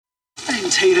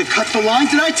didn't tell you to cut the line.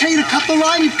 Did I tell you to cut the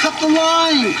line? You cut the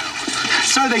line.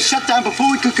 Sir, they shut down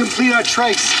before we could complete our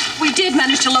trace. We did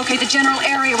manage to locate the general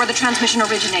area where the transmission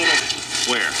originated.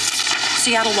 Where?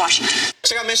 Seattle, Washington.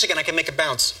 Check out Michigan. I can make it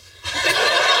bounce.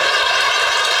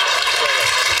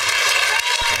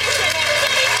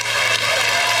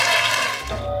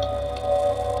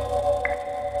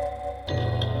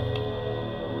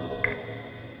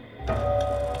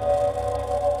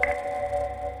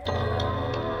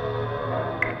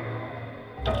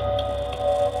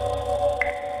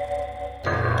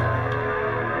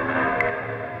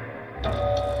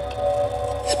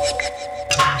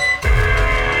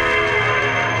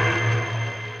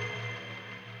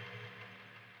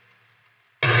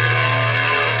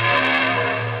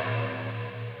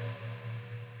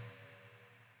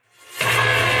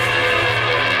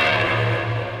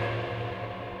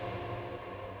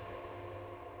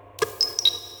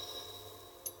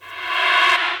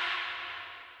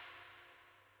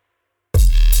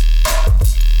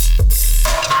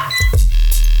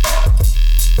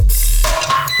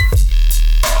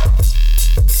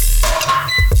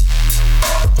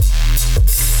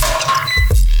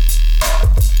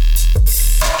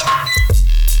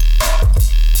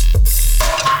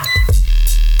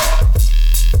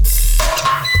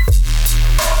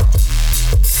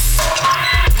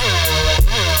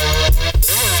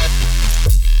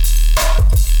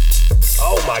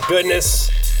 Goodness.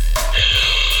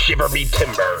 Shiver me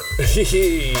timber.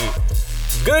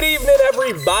 Good evening,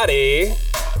 everybody,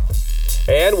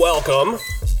 and welcome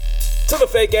to the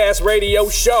Fake Ass Radio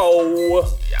Show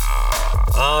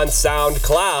on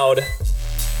SoundCloud.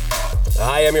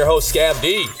 I am your host, Scav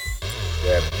D.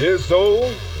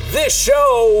 This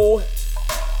show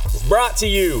is brought to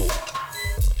you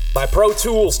by Pro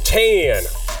Tools 10.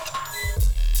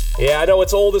 Yeah, I know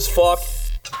it's old as fuck,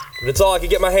 but it's all I can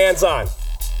get my hands on.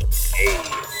 Hey.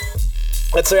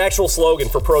 That's their actual slogan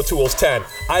for Pro Tools 10.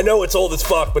 I know it's old as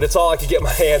fuck, but it's all I can get my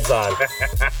hands on.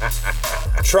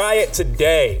 Try it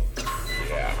today.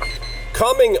 Yeah.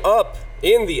 Coming up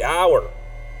in the hour,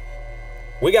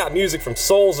 we got music from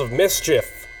Souls of Mischief.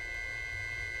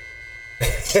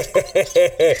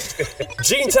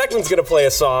 Gean Techman's gonna play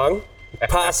a song,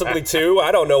 possibly two.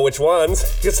 I don't know which ones,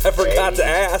 because I forgot to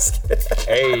ask.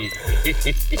 Hey.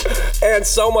 And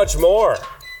so much more.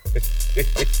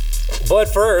 But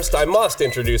first, I must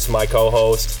introduce my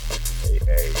co-host.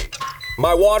 Hey.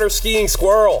 My water skiing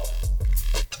squirrel.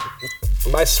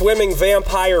 My swimming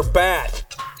vampire bat.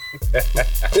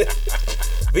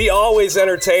 The always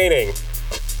entertaining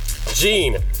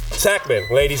Gean Techman,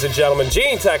 ladies and gentlemen.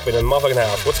 Gean Techman in the motherfucking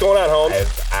house. What's going on,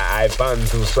 Holmes? I've fun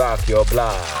to suck your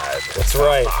blood. That's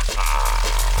right.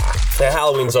 Hey,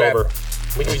 Halloween's over.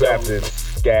 We can be done.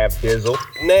 Scav Dizzle.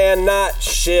 Nah, not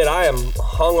shit. I am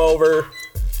hungover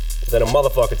than a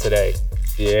motherfucker today.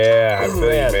 Yeah, I feel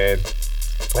you, man.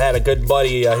 I had a good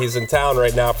buddy. He's in town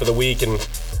right now for the week, and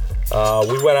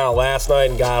we went out last night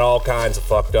and got all kinds of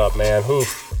fucked up, man.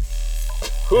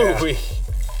 Yeah.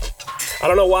 I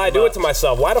don't know why I do it to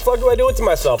myself. Why the fuck do I do it to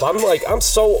myself? I'm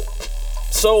so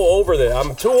over this.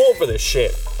 I'm too old for this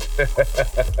shit.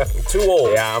 I'm too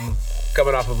old. Yeah, I'm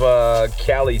coming off of a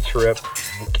Cali trip,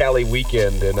 Cali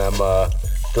weekend, and I'm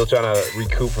still trying to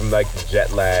recoup from like the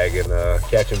jet lag and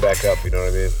catching back up, you know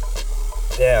what I mean?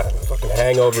 Yeah, fucking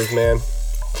hangovers, man.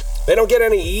 They don't get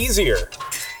any easier.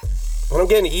 They don't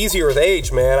get any easier with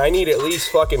age, man. I need at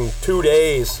least fucking 2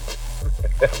 days.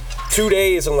 2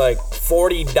 days and like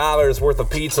 $40 worth of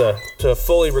pizza to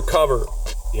fully recover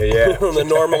Yeah. from the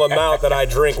normal amount that I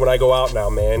drink when I go out now,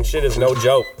 man. Shit is no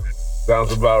joke.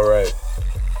 Sounds about right.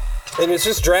 And it's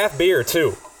just draft beer,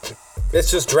 too. It's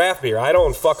just draft beer. I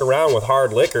don't fuck around with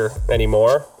hard liquor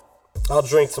anymore. I'll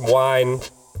drink some wine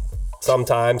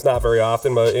sometimes, not very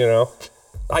often, but, you know.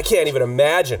 I can't even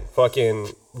imagine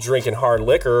fucking drinking hard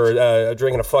liquor or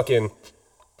drinking a fucking,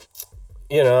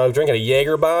 you know, drinking a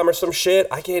Jaeger bomb or some shit.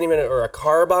 I can't even, or a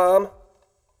car bomb.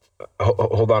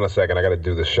 Hold on a second. I got to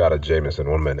do this shot of Jameson.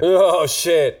 1 minute. Oh,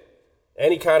 shit.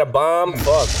 Any kind of bomb?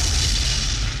 Fuck.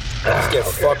 Just get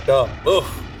fucked up. Ugh.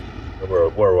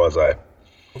 Where was I?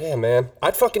 Yeah, man.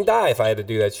 I'd fucking die if I had to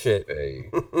do that shit.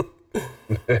 Hey.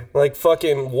 Like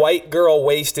fucking white girl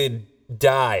wasted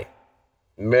die.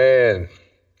 Man.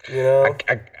 You know?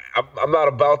 I'm not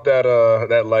about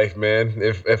that life, man.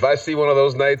 If I see one of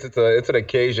those nights, it's an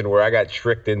occasion where I got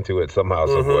tricked into it somehow,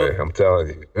 some way. I'm telling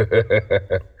you.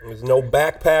 There's no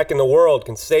backpack in the world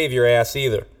can save your ass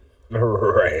either.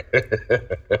 Right.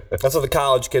 That's what the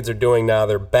college kids are doing now.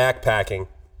 They're backpacking.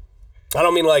 I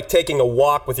don't mean like taking a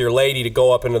walk with your lady to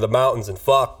go up into the mountains and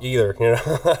fuck either. You know,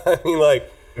 I mean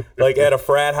like Like at a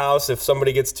frat house, if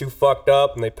somebody gets too fucked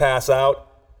up and they pass out,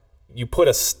 you put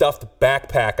a stuffed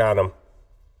backpack on them.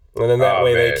 And then that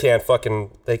way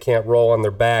they can't roll on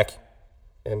their back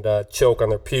and choke on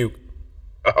their puke.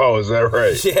 Oh, is that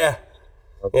right? Yeah.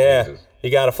 Oh, yeah. Jesus. You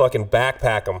got to fucking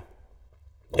backpack them.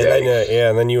 And then,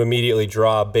 and then you immediately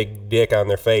draw a big dick on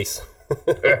their face.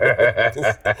 'Cause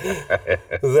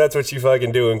that's what you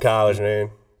fucking do in college, man.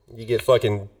 You get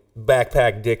fucking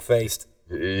backpack dick faced.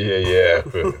 Yeah.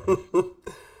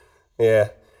 Yeah.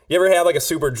 You ever have like a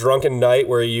super drunken night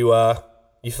where you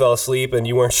fell asleep and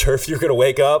you weren't sure if you were gonna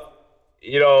wake up?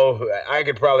 You know, I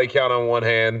could probably count on one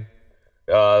hand.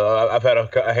 I've had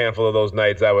a handful of those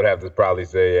nights. I would have to probably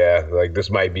say, yeah, like this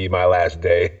might be my last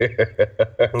day.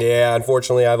 Yeah,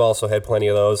 unfortunately, I've also had plenty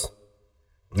of those.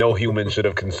 No human should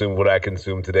have consumed what I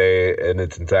consumed today in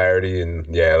its entirety. And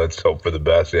yeah, let's hope for the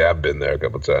best. Yeah, I've been there a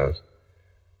couple times.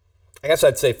 I guess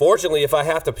I'd say, fortunately, if I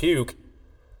have to puke,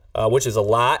 which is a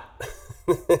lot,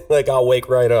 like I'll wake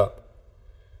right up.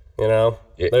 You know?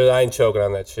 Yeah. I ain't choking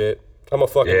on that shit. I'm a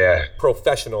fucking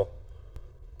professional.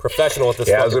 Professional at this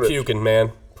fucking puking,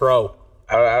 man. Pro.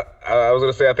 I was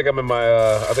gonna say I think I'm in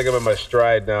my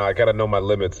stride now. I gotta know my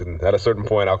limits, and at a certain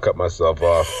point, I'll cut myself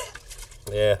off.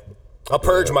 Yeah, I'll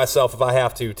purge myself if I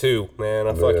have to too, man.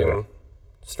 I'm fucking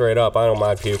straight up. I don't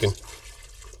mind puking.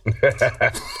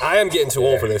 I am getting too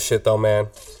old for this shit, though, man.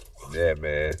 Yeah,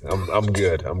 man. I'm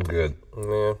good.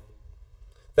 Yeah.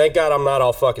 Thank God I'm not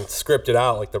all fucking scripted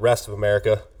out like the rest of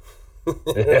America.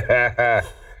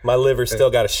 My liver's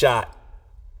still got a shot.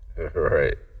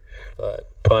 Right.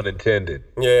 But, pun intended.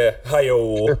 Yeah.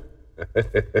 Hi-yo.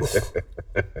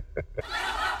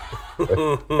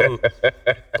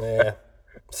 Yeah.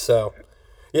 So,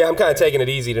 yeah, I'm kind of taking it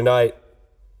easy tonight.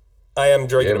 I am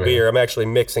drinking a beer. I'm actually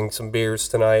mixing some beers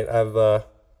tonight.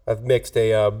 I've mixed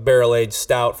a barrel-aged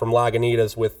stout from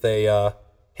Lagunitas with a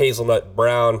hazelnut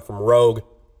brown from Rogue.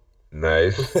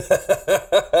 Nice.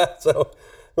 So,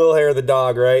 little hair of the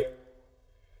dog, right?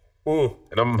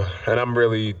 And I'm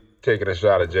really taking a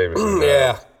shot at Jameson.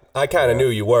 Yeah, I kind of knew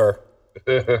you were.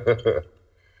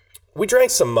 We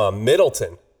drank some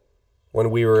Middleton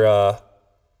when we were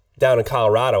down in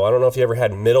Colorado. I don't know if you ever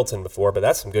had Middleton before, but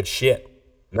that's some good shit.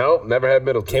 Nope, never had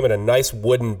Middleton. Came in a nice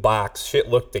wooden box. Shit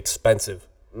looked expensive.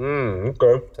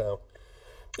 Okay. So,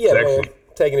 yeah, man,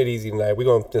 taking it easy tonight. We're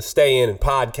going to stay in and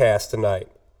podcast tonight.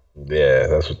 Yeah,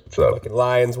 that's what's up. Fucking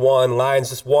Lions won. Lions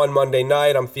just won Monday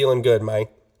night. I'm feeling good, man.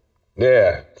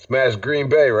 Yeah, smashed Green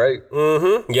Bay, right?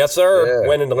 Mm-hmm. Yes, sir.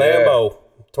 Went into Lambeau.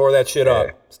 Tore that shit up.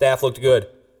 Staff looked good.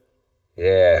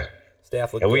 Yeah.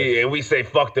 Staff looked good. And we say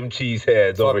fuck them cheese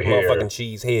heads fuck over here. Motherfucking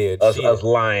cheese heads. Us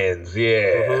Lions,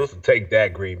 yeah. So take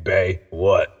that, Green Bay.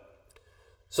 What?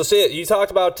 So, Sid, you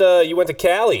talked about you went to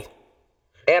Cali.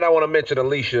 And I want to mention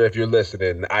Alicia, if you're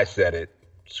listening. I said it.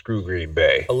 Screw Green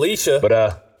Bay. Alicia?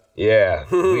 But, yeah,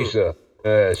 Alicia.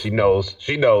 She knows.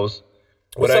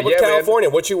 What's up with California?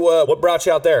 Man. What brought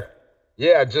you out there?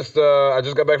 Yeah, I just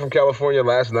got back from California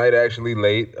last night, actually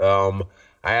late. I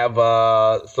have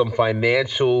some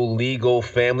financial, legal,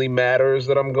 family matters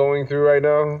that I'm going through right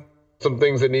now. Some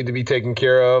things that need to be taken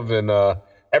care of, and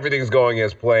everything's going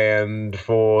as planned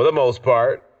for the most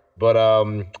part. But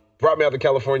brought me out to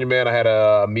California, man. I had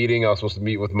a meeting. I was supposed to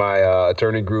meet with my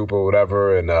attorney group or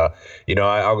whatever, and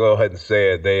I'll go ahead and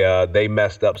say it. They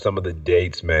messed up some of the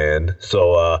dates, man.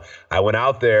 So I went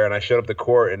out there and I showed up to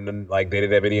court, and then, like, they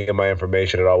didn't have any of my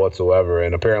information at all whatsoever.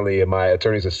 And apparently, my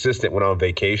attorney's assistant went on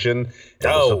vacation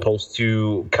and was supposed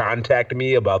to contact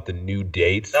me about the new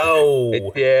dates.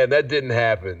 That didn't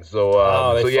happen.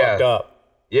 So they fucked up.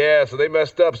 Yeah, so they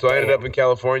messed up. So I ended up in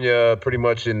California pretty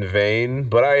much in vain.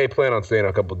 But I plan on staying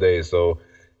a couple days. So,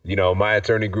 my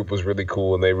attorney group was really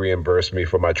cool, and they reimbursed me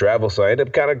for my travel. So I ended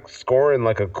up kind of scoring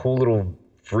like a cool little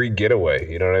free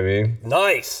getaway. You know what I mean?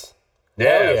 Nice.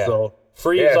 Yeah. So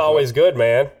free is always good,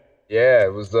 man. Yeah,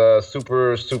 it was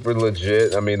super, super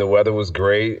legit. I mean, the weather was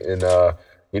great. And,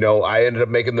 I ended up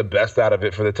making the best out of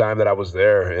it for the time that I was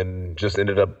there, and just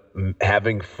ended up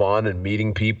having fun and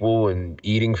meeting people and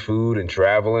eating food and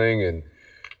traveling. And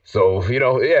so,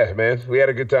 yeah, man, we had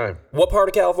a good time. What part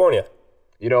of California?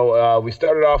 We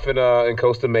started off in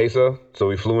Costa Mesa. So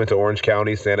we flew into Orange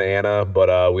County, Santa Ana,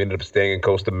 but we ended up staying in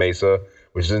Costa Mesa,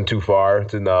 which isn't too far.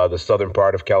 It's in the southern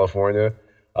part of California.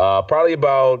 Probably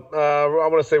about, I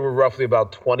want to say we're roughly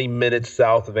about 20 minutes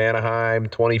south of Anaheim,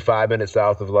 25 minutes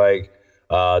south of like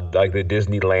the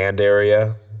Disneyland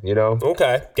area,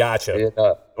 Okay, gotcha. In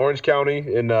Orange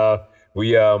County, and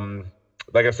we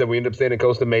like I said, we ended up staying in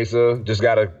Costa Mesa. Just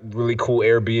got a really cool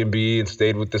Airbnb and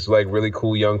stayed with this like really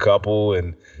cool young couple.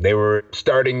 And they were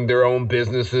starting their own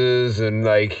businesses and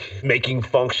like making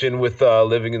function with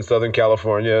living in Southern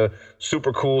California.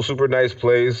 Super cool, super nice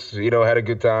place. You know, had a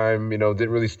good time. You know,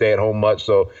 didn't really stay at home much.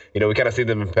 So, you know, we kind of see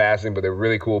them in passing, but they're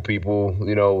really cool people.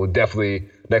 You know, definitely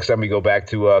next time we go back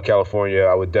to California,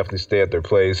 I would definitely stay at their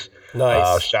place.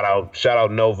 Nice. Shout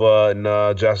out Nova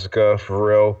and Jessica for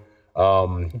real.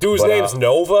 Dude's name's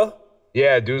Nova?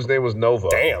 Yeah, dude's name was Nova.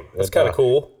 Damn, that's kind of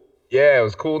cool. Yeah, it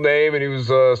was a cool name, and he was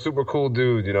a super cool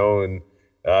dude, you know, and,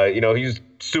 you know, he's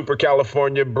super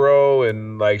California bro,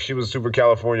 and, like, she was a super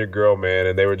California girl, man,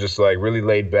 and they were just, like, really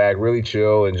laid back, really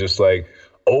chill, and just, like,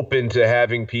 open to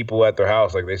having people at their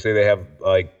house. Like, they say they have,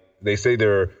 like, they say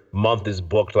their month is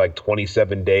booked, like,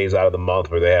 27 days out of the month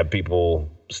where they have people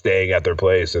staying at their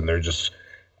place, and they're just...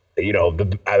 You know,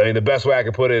 the best way I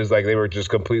could put it is like they were just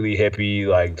completely hippie,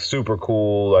 like super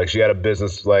cool. Like she had a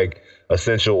business like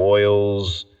essential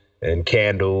oils and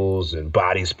candles and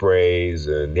body sprays.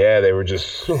 And yeah, they were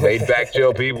just laid back,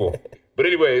 chill people. But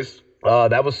anyways,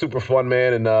 that was super fun,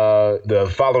 man. And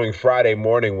the following Friday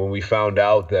morning when we found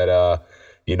out that,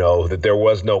 you know, that there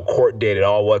was no court date at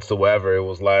all whatsoever, it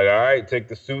was like, all right, take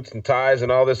the suits and ties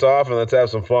and all this off and let's have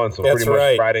some fun. So That's pretty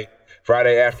much right.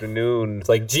 Friday afternoon. It's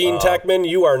like, Gean Techman,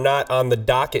 you are not on the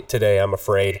docket today, I'm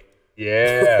afraid.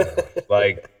 Yeah,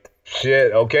 like,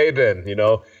 shit, okay then, you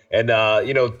know. And,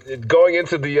 you know, going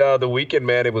into the weekend,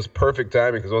 man, it was perfect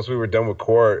timing because once we were done with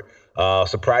court,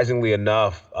 surprisingly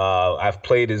enough, I've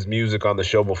played his music on the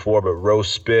show before, but Rose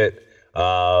Spit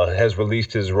has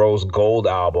released his Rose Gold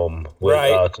album, with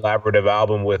a collaborative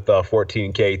album with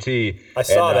 14KT. I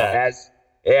saw that.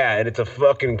 Yeah, and it's a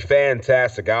fucking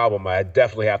fantastic album. I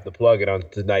definitely have to plug it on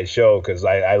tonight's show because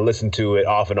I listened to it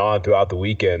off and on throughout the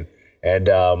weekend.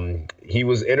 And he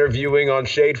was interviewing on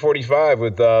Shade 45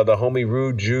 with the homie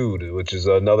Rude Jude, which is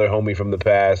another homie from the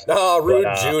past. Oh, Rude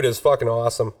Jude is fucking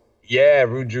awesome. Yeah,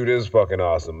 Rude Jude is fucking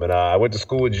awesome. And I went to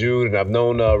school with Jude, and I've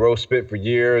known Rose Spit for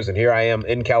years. And here I am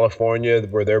in California,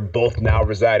 where they're both now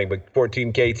residing. But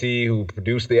 14KT, who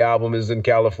produced the album, is in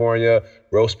California.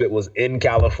 Rose Spit was in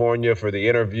California for the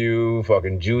interview.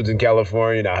 Fucking Jude's in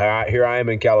California. Now here I am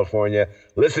in California,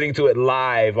 listening to it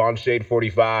live on Shade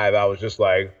 45. I was just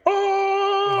like,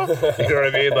 oh, you know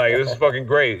what I mean? Like, this is fucking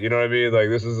great. You know what I mean? Like,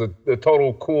 this is a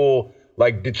total cool,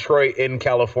 like, Detroit in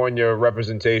California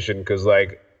representation. Because,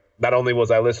 like, not only was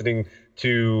I listening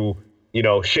to, you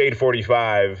know, Shade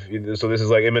 45, so this is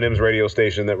like Eminem's radio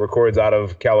station that records out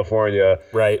of California.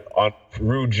 Right. On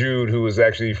Rude Jude, who is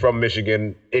actually from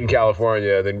Michigan in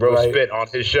California. Then Rose Spit on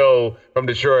his show from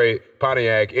Detroit,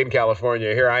 Pontiac in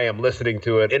California. Here I am listening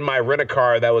to it in my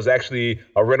rent-a-car that was actually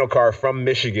a rental car from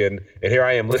Michigan. And here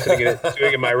I am listening to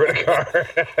it in my rent-a-car.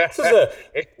 This is a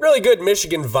really good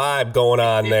Michigan vibe going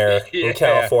on there in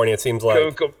California, it seems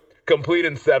like. Complete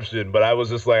inception, but I was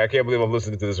just like, I can't believe I'm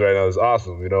listening to this right now. It's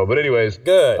awesome, you know. But anyways,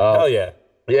 good. Hell yeah.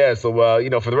 Yeah, so you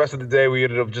know, for the rest of the day, we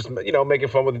ended up just, you know, making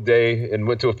fun with the day and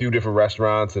went to a few different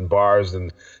restaurants and bars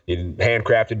and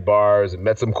handcrafted bars and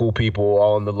met some cool people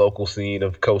all in the local scene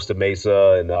of Costa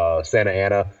Mesa and Santa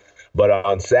Ana. But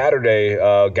on Saturday,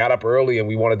 got up early and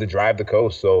we wanted to drive the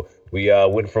coast, so we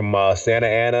went from Santa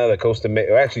Ana, Costa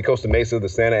Mesa to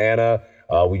Santa Ana.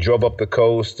 We drove up the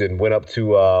coast and went up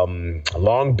to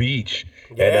Long Beach.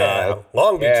 Yeah, and,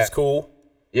 Long Beach is cool.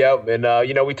 Yep, and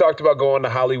you know, we talked about going to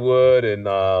Hollywood and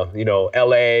you know,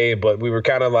 LA, but we were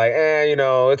kind of like, you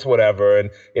know, it's whatever. And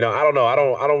you know, I don't know, I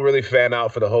don't really fan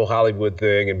out for the whole Hollywood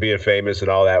thing and being famous and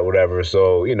all that, whatever.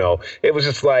 So you know, it was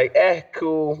just like,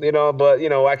 cool, you know. But you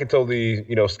know, I could totally,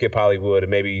 you know, skip Hollywood and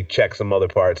maybe check some other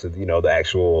parts of, you know, the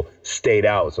actual state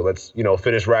out. So let's, you know,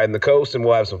 finish riding the coast and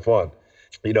we'll have some fun.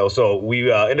 You know, so we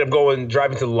ended up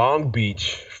driving to Long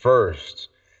Beach first.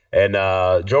 And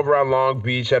drove around Long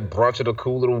Beach, had brunch at a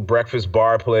cool little breakfast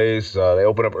bar place. They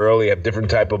open up early, have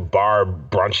different type of bar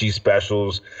brunchy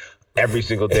specials every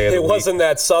single day of the week. It wasn't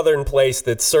that southern place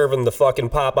that's serving the fucking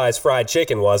Popeyes fried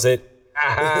chicken, was it?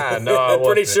 No, I'm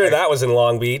pretty sure that was in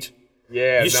Long Beach.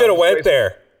 Yeah. You should have went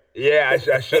there. Yeah,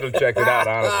 I should have checked it out,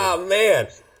 honestly. Oh,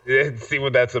 man. See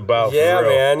what that's about. Yeah, for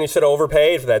real. man. You should have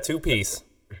overpaid for that two-piece.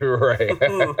 Right.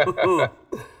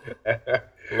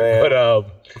 Man. But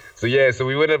so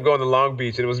we ended up going to Long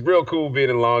Beach, and it was real cool being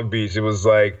in Long Beach. It was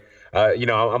like, you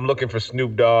know, I'm looking for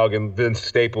Snoop Dogg and Vince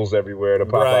Staples everywhere to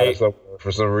pop out of somewhere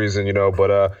for some reason, you know.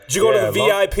 But did you go to the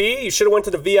VIP? You should have went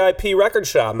to the VIP record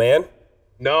shop, man.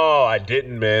 No, I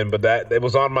didn't, man. But it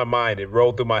was on my mind. It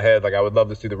rolled through my head. Like, I would love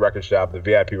to see the record shop, the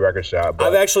VIP record shop. But...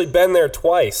 I've actually been there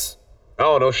twice.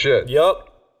 Oh, no shit. Yup.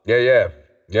 Yeah.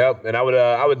 Yep, and I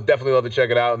would definitely love to check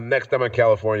it out. Next time in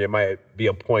California, it might be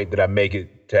a point that I make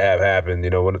it to have happen.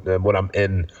 When I'm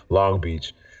in Long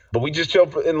Beach. But we just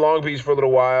chilled in Long Beach for a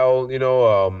little while.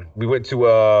 We went to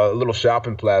a little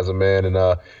shopping plaza, man. And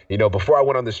before I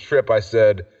went on this trip, I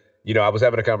said, I was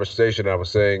having a conversation. And I was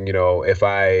saying, if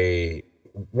I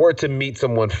were to meet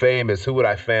someone famous, who would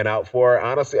I fan out for?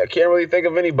 Honestly, I can't really think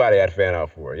of anybody I'd fan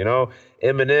out for.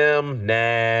 Eminem,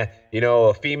 nah.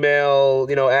 A female,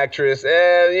 actress,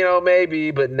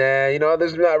 maybe, but nah.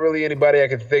 There's not really anybody I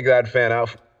can think that I'd fan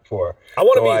out for. I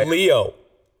want to meet Leo.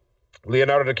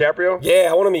 Leonardo DiCaprio? Yeah,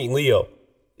 I want to meet Leo.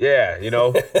 Yeah, I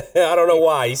don't know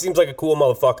why. He seems like a cool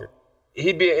motherfucker.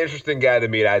 He'd be an interesting guy to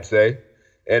meet, I'd say.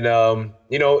 And,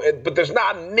 but there's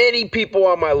not many people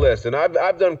on my list. And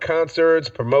I've done concerts,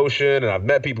 promotion, and I've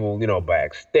met people,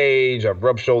 backstage. I've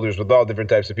rubbed shoulders with all different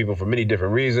types of people for many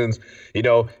different reasons,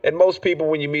 And most people,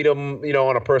 when you meet them,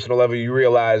 on a personal level, you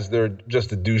realize they're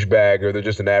just a douchebag or they're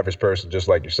just an average person just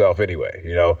like yourself anyway,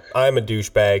 I'm a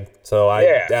douchebag, so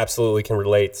I absolutely can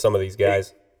relate to some of these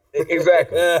guys.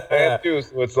 Exactly. I am too.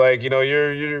 So it's like,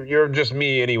 you're just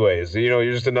me anyways.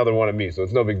 You're just another one of me, so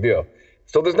it's no big deal.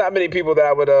 So there's not many people that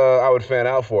I would fan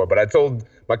out for, but I told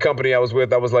my company I was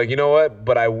with, I was like, you know what?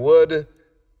 But I would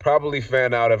probably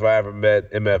fan out if I ever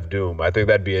met MF Doom. I think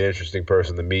that'd be an interesting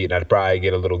person to meet, and I'd probably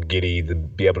get a little giddy to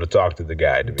be able to talk to the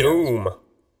guy. Doom.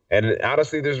 And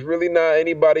honestly, there's really not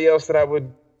anybody else that I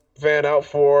would fan out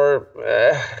for.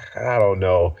 I don't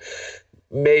know.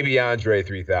 Maybe Andre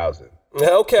 3000.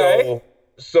 Okay.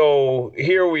 So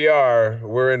here we are,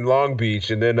 we're in Long Beach,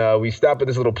 and then we stop at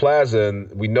this little plaza,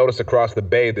 and we notice across the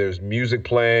bay there's music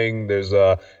playing, there's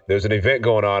an event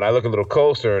going on. I look a little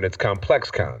closer, and it's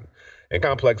ComplexCon. And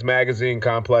Complex Magazine,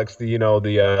 Complex, the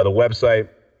website,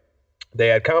 they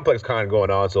had ComplexCon going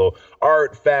on. So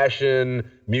art, fashion,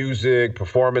 music,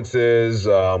 performances,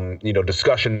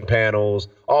 discussion panels,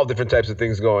 all different types of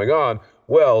things going on.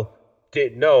 Well,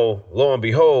 didn't know, lo and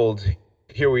behold,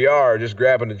 here we are just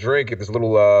grabbing a drink at this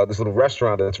little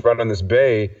restaurant that's right on this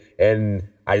bay, and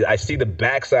I see the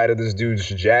backside of this dude's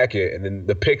jacket, and then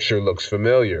the picture looks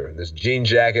familiar. This jean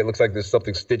jacket looks like there's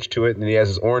something stitched to it, and he has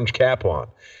his orange cap on.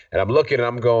 And I'm looking, and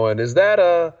I'm going, is that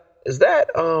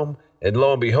and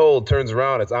lo and behold, turns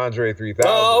around, it's Andre 3000.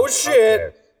 Oh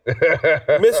shit.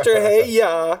 Mr. Hey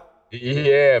Ya.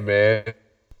 Yeah, man.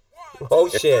 Oh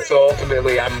shit. So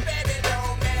ultimately I'm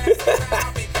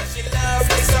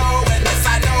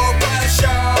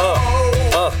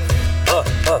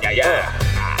Yeah.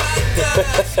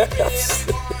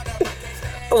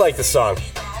 I like the song.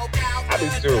 I do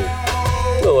too.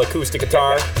 A little acoustic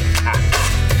guitar.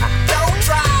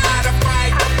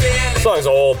 The song's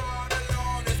old.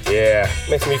 Yeah.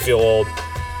 Makes me feel old.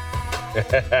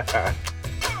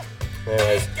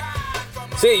 Anyways.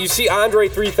 See, you see Andre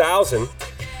 3000.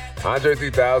 Andre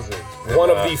 3000. One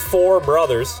of the four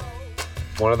brothers.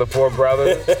 One of the four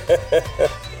brothers.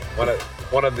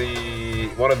 One of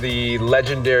the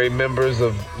legendary members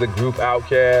of the group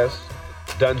Outkast,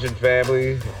 Dungeon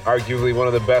Family, arguably one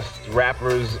of the best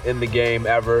rappers in the game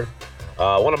ever.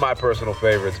 One of my personal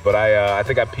favorites, but I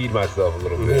think I peed myself a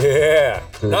little bit. Yeah,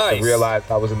 nice. To realize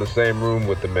I was in the same room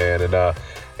with the man,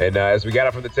 and as we got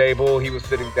up from the table, he was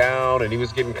sitting down and he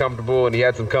was getting comfortable, and he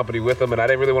had some company with him, and I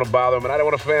didn't really want to bother him, and I didn't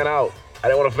want to fan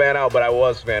out. But I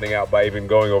was fanning out by even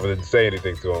going over there to say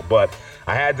anything to him. But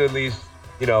I had to at least,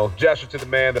 gesture to the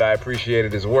man that I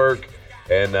appreciated his work,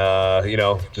 and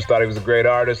just thought he was a great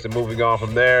artist. And moving on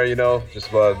from there,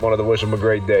 just wanted to wish him a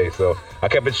great day. So I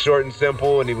kept it short and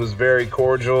simple, and he was very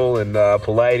cordial and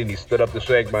polite, and he stood up to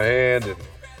shake my hand,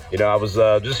 and I was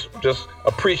just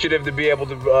appreciative to be able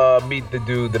to meet the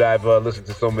dude that I've listened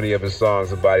to so many of his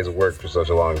songs and bodies of work for such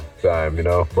a long time,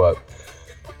 But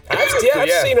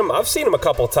I've seen him a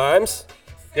couple times.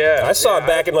 Yeah, I saw him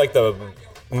back in like the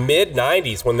mid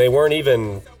 '90s when they weren't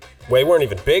even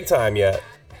big time yet.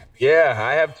 Yeah,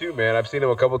 I have too, man. I've seen them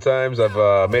a couple times.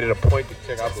 I've made it a point to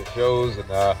check out their shows,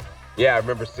 and I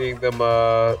remember seeing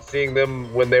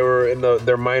them when they were in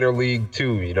their minor league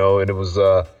too. And it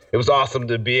was awesome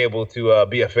to be able to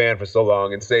be a fan for so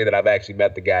long and say that I've actually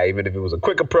met the guy, even if it was a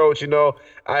quick approach.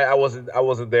 I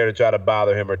wasn't there to try to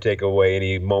bother him or take away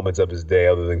any moments of his day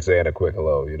other than saying a quick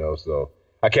hello. So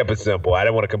I kept it simple. I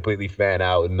didn't want to completely fan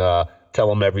out and tell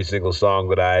him every single song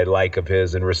that I like of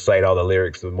his and recite all the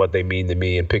lyrics and what they mean to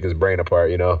me and pick his brain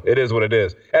apart. It is what it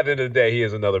is. At the end of the day, he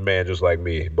is another man just like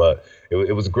me. But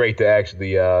it was great to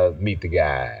actually meet the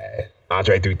guy,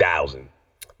 Andre 3000.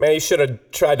 Man, you should have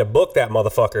tried to book that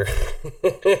motherfucker.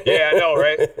 Yeah, I know,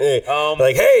 right?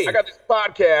 Like, hey, I got this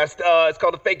podcast. It's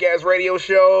called the Fake Ass Radio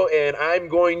Show, and I'm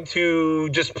going to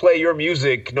just play your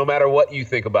music no matter what you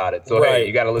think about it. So, Right. hey,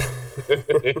 you got to listen.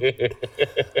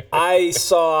 I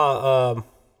saw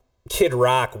Kid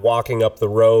Rock walking up the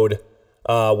road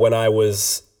when I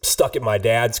was stuck at my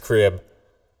dad's crib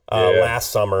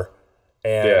last summer.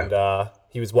 And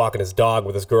he was walking his dog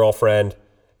with his girlfriend,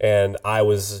 and I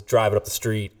was driving up the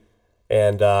street.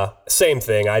 And same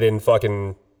thing. I didn't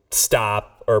fucking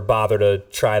stop or bother to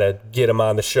try to get him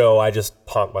on the show. I just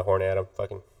honked my horn at him.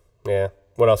 Fucking, yeah.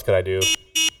 What else could I do?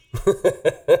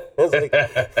 Like,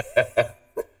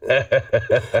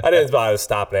 I didn't bother to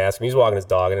stop and ask him. He was walking his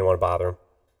dog. I didn't want to bother him.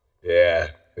 Yeah.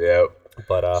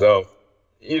 But so,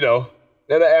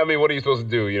 I mean, what are you supposed to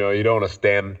do? You don't want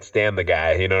to stand the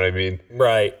guy. You know what I mean?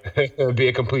 right. Be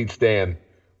a complete stand.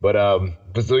 But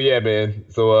so yeah, man.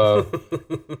 So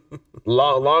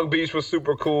Long Beach was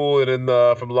super cool, and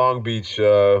then from Long Beach,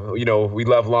 we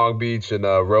left Long Beach and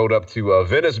rode up to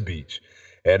Venice Beach,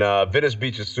 and Venice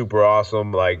Beach is super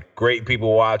awesome. Like, great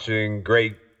people watching,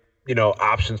 great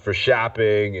options for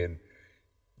shopping, and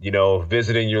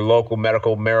visiting your local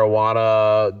medical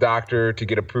marijuana doctor to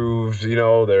get approved.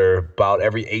 They're about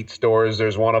every 8 stores.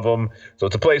 There's one of them, so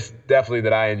it's a place definitely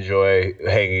that I enjoy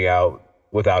hanging out.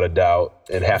 Without a doubt,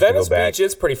 and have Venice to go back. Beach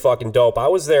is pretty fucking dope. I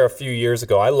was there a few years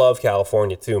ago. I love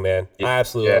California too, man. I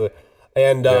absolutely love it.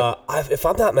 And if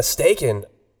I'm not mistaken,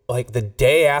 like the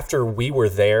day after we were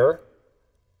there,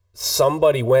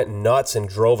 somebody went nuts and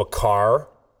drove a car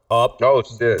up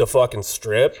the fucking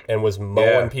strip and was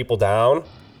mowing people down.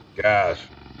 Gosh.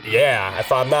 Yeah, if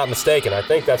I'm not mistaken, I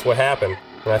think that's what happened.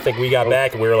 And I think we got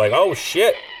back and we were like, oh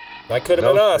shit, that could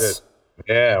have been us.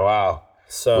 Yeah, wow.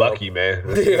 So lucky, man.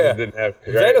 Yeah.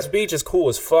 Venice Beach is cool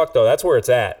as fuck, though. That's where it's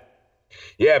at.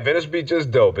 Yeah, Venice Beach is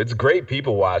dope. It's great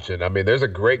people watching. I mean, there's a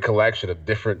great collection of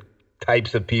different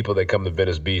types of people that come to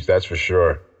Venice Beach, that's for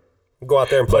sure. Go out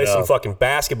there and play some fucking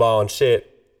basketball and shit.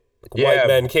 White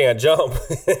men can't jump.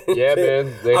 Yeah,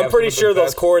 man. I'm pretty sure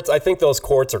those courts, I think those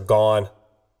courts are gone.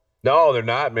 No, they're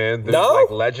not, man. There's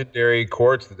like legendary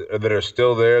courts that are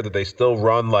still there, that they still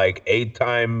run like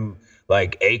 8-time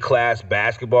like A-class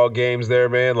basketball games there,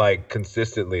 man, like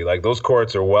consistently. Like, those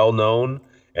courts are well known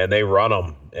and they run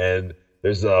them. And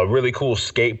there's a really cool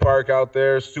skate park out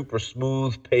there, super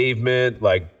smooth pavement,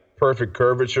 like perfect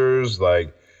curvatures.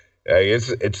 Like,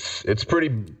 it's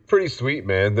pretty sweet,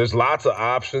 man. There's lots of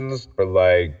options for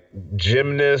like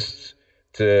gymnasts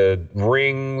to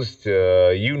rings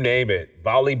to you name it,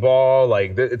 volleyball.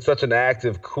 Like, it's such an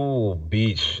active, cool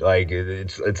beach. Like,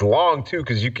 it's long too,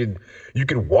 because you can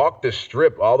walk the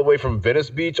strip all the way from Venice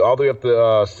Beach all the way up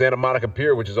to Santa Monica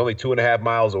Pier, which is only 2.5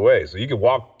 miles away. So you can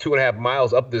walk 2.5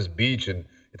 miles up this beach, and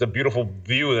it's a beautiful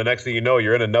view. And the next thing you know,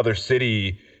 you're in another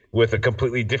city with a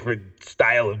completely different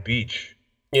style of beach.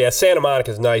 Yeah, Santa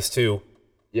Monica's nice too.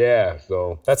 Yeah,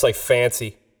 so that's like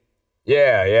fancy.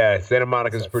 Yeah. Santa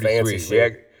Monica's pretty sweet.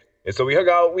 Shit. And so we hung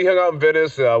out in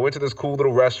Venice. Went to this cool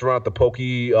little restaurant, the Poke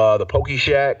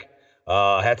Shack.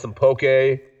 Had some poke.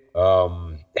 Had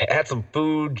some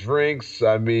food, drinks.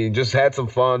 I mean, just had some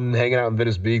fun hanging out in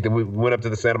Venice Beach. Then we went up to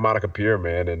the Santa Monica Pier,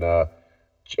 man, and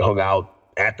hung out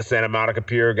at the Santa Monica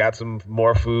Pier. Got some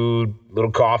more food,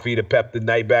 little coffee to pep the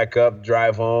night back up.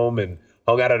 Drive home and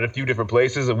hung out at a few different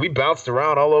places, and we bounced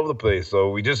around all over the place.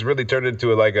 So we just really turned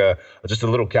into just a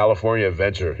little California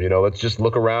adventure. Let's just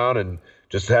look around and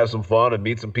just have some fun and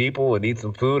meet some people and eat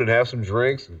some food and have some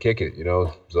drinks and kick it.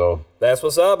 So that's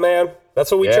what's up, man. That's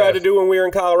what we tried to do when we were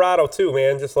in Colorado too,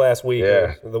 man. Just last week,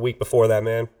 or the week before that,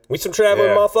 man. We some traveling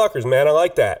motherfuckers, man. I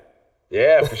like that.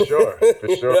 Yeah, for sure,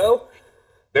 for sure.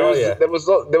 There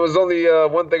was only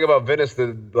one thing about Venice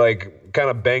that like kind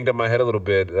of banged up my head a little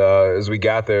bit as we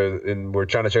got there and we're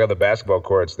trying to check out the basketball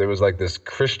courts. There was like this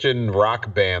Christian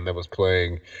rock band that was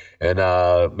playing, and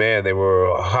man, they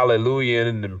were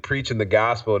hallelujahing and preaching the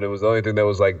gospel, and it was the only thing that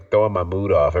was like throwing my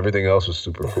mood off. Everything else was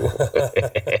super cool.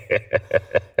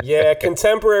 Yeah,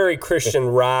 contemporary Christian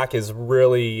rock is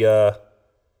really the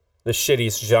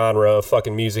shittiest genre of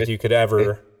fucking music you could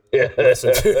ever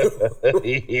listen to.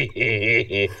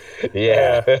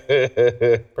 Yeah.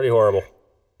 Pretty horrible.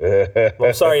 Well,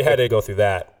 I'm sorry you had to go through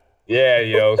that.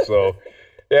 Yeah, so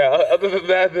other than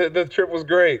that, the trip was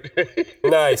great.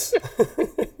 Nice. You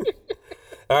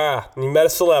met a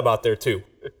celeb out there too.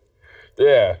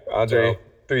 Yeah, Andre,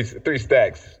 three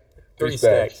stacks. Three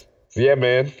stacks. Yeah,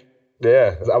 man.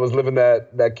 Yeah, I was living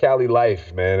that Cali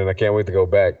life, man, and I can't wait to go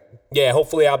back. Yeah,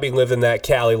 hopefully I'll be living that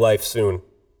Cali life soon.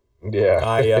 Yeah.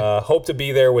 I hope to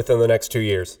be there within the next 2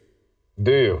 years.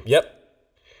 Do you? Yep.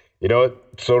 You know what?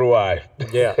 So do I.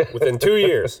 Yeah, within 2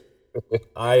 years.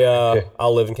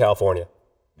 I'll live in California.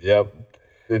 Yep.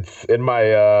 It's in my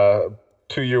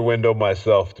 2-year window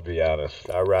myself, to be honest.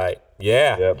 All right.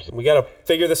 Yeah. Yep. We got to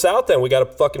figure this out then. We got to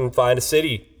fucking find a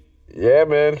city. Yeah,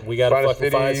 man. We got to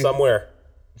fucking find somewhere.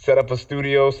 Set up a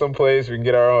studio someplace. We can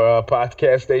get our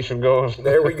podcast station going.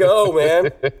 There we go,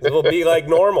 man. It will be like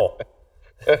normal.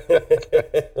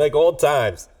 Like old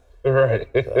times. Right.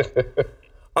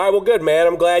 All right, well, good, man.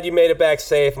 I'm glad you made it back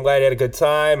safe. I'm glad you had a good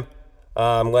time.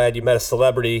 I'm glad you met a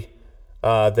celebrity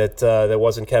that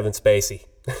wasn't Kevin Spacey.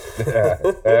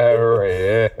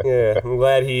 Right. Yeah, I'm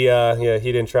glad he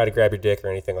didn't try to grab your dick or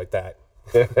anything like that.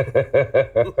 Right.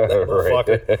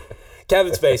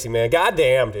 Kevin Spacey, man.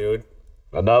 Goddamn, dude.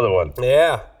 Another one.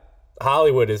 Yeah.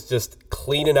 Hollywood is just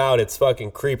cleaning out its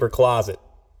fucking creeper closet.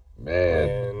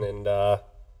 Man. And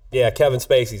yeah, Kevin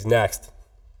Spacey's next.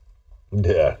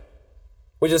 Yeah.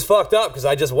 Which is fucked up because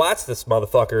I just watched this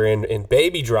motherfucker in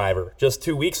Baby Driver just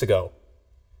 2 weeks ago.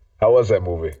 How was that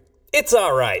movie? It's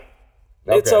all right.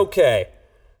 Okay. It's okay.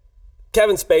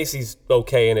 Kevin Spacey's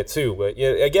okay in it too. But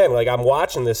again, like I'm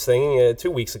watching this thing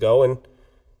 2 weeks ago and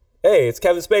hey, it's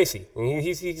Kevin Spacey.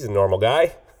 He's a normal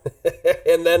guy.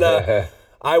 And then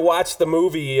I watched the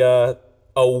movie a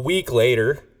week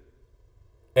later.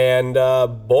 And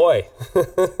boy,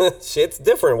 shit's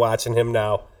different watching him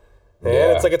now. Man,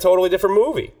 yeah. It's like a totally different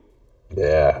movie.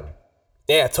 Yeah.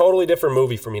 Yeah, totally different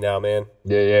movie for me now, man.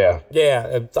 Yeah.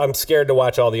 Yeah, I'm scared to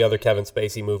watch all the other Kevin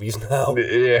Spacey movies now.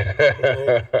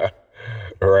 Yeah.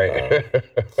 Right.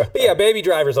 But yeah, Baby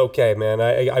Driver's okay, man.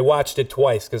 I watched it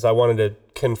twice because I wanted to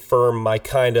confirm my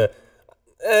kind of...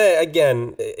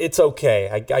 again, it's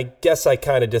okay. I guess I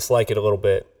kind of dislike it a little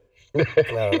bit. I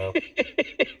don't know.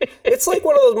 It's like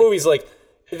one of those movies, like,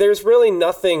 there's really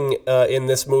nothing in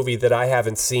this movie that I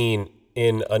haven't seen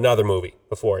in another movie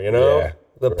before, you know? Yeah,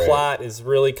 the plot is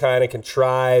really kind of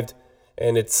contrived,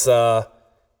 and it's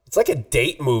like a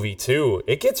date movie, too.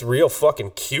 It gets real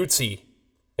fucking cutesy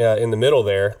in the middle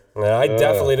there. I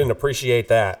definitely didn't appreciate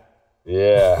that.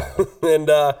 Yeah. And,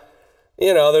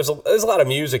 you know, there's a lot of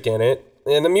music in it,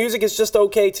 and the music is just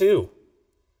okay, too.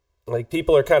 Like,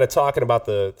 people are kind of talking about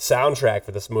the soundtrack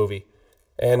for this movie.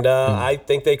 And I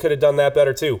think they could have done that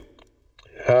better, too.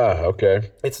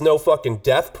 Okay. It's no fucking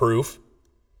Death Proof.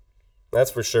 That's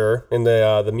for sure, in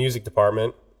the music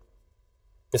department.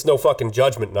 It's no fucking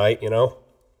Judgment Night, you know?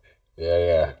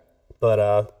 Yeah.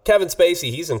 But Kevin Spacey,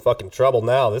 he's in fucking trouble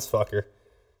now, this fucker.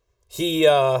 He,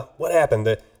 what happened?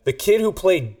 The kid who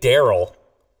played Daryl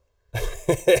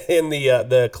in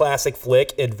the classic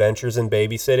flick, Adventures in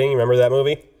Babysitting, remember that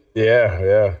movie?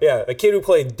 Yeah. Yeah, the kid who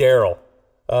played Daryl.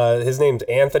 His name's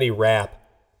Anthony Rapp.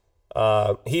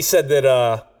 He said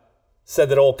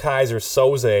that old Kaiser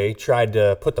Soze tried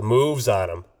to put the moves on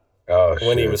him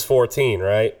when he was 14,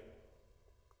 right?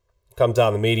 Comes out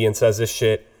in the media and says this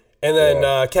shit. And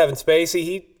then Kevin Spacey,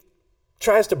 he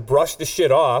tries to brush the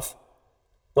shit off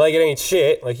like it ain't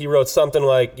shit. Like he wrote something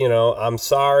like, you know, I'm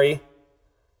sorry.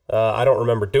 I don't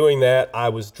remember doing that. I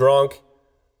was drunk.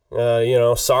 You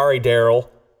know, sorry, Daryl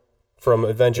from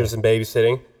Adventures in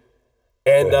Babysitting.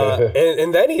 And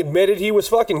and then he admitted he was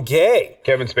fucking gay.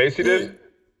 Kevin Spacey did?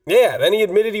 Yeah, then he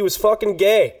admitted he was fucking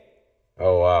gay.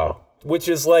 Oh, wow. Which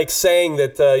is like saying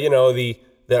that, you know, the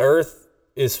earth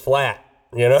is flat,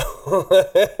 you know?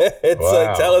 It's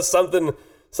like, tell us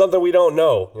something we don't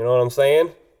know, you know what I'm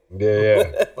saying?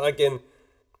 Yeah. Fucking,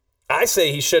 I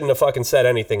say he shouldn't have fucking said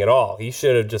anything at all. He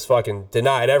should have just fucking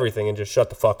denied everything and just shut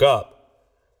the fuck up.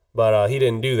 But he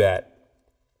didn't do that.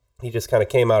 He just kind of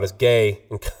came out as gay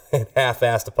and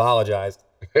half-assed apologized.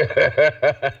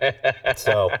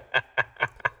 So,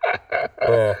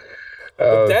 yeah.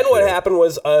 But then what happened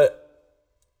was a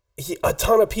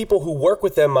ton of people who work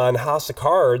with them on House of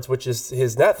Cards, which is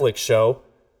his Netflix show,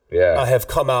 have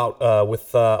come out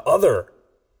with other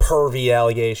pervy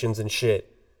allegations and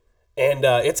shit. And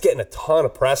it's getting a ton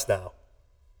of press now.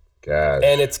 Gosh.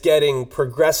 And it's getting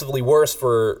progressively worse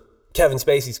for Kevin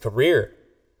Spacey's career.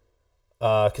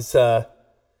 Because how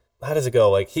does it go?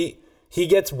 Like he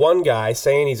gets one guy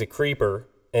saying he's a creeper,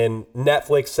 and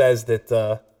Netflix says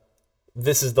that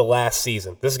this is the last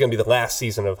season. This is going to be the last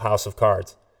season of House of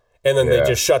Cards, and then they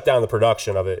just shut down the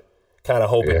production of it. Kind of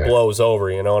hope it blows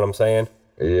over. You know what I'm saying?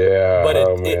 Yeah. But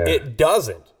it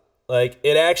doesn't. Like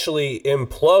it actually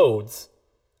implodes,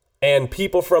 and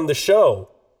people from the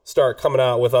show start coming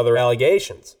out with other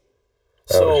allegations.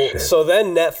 So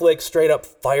then Netflix straight up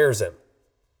fires him.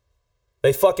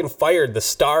 They fucking fired the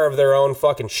star of their own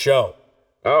fucking show.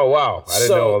 Oh, wow. I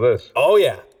didn't know all this. Oh,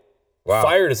 yeah. Wow.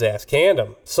 Fired his ass, canned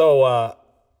him. So,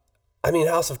 I mean,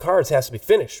 House of Cards has to be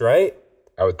finished, right?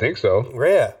 I would think so.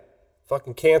 Yeah.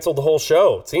 Fucking canceled the whole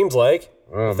show, it seems like.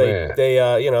 Oh, man. They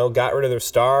got rid of their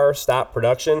star, stopped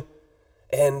production,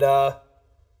 and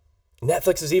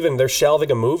Netflix is they're shelving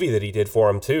a movie that he did for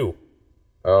him too.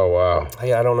 Oh, wow.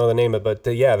 I don't know the name of it, but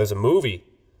there's a movie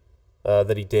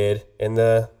that he did, and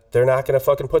they're not going to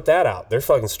fucking put that out. They're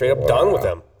fucking straight up done with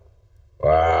him.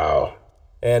 Wow.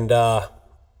 And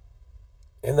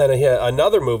then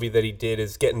another movie that he did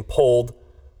is getting pulled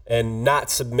and not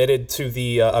submitted to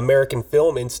the American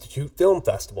Film Institute Film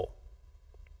Festival.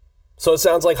 So it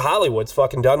sounds like Hollywood's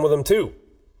fucking done with him too.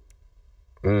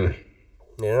 You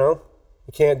know?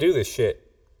 You can't do this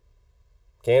shit.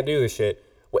 Can't do this shit.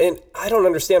 And I don't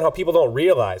understand how people don't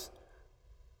realize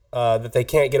that they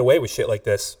can't get away with shit like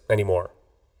this anymore.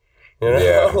 You know?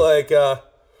 Yeah. Like,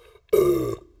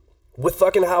 with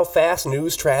fucking how fast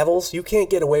news travels, you can't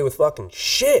get away with fucking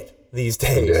shit these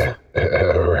days. Yeah,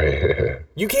 right.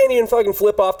 You can't even fucking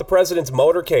flip off the president's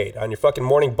motorcade on your fucking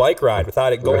morning bike ride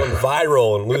without it going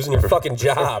viral and losing your fucking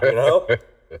job, you know?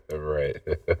 Right.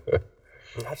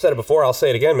 I've said it before, I'll say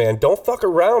it again, man. Don't fuck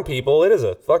around, people. It is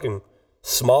a fucking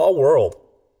small world.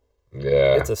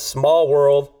 Yeah. It's a small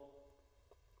world.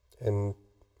 And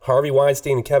Harvey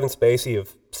Weinstein and Kevin Spacey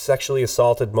have sexually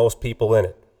assaulted most people in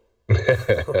it.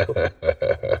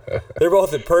 They're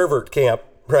both at Pervert camp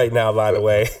right now, by the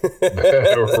way.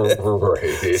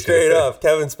 Right. Straight up.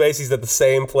 Kevin Spacey's at the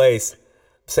same place.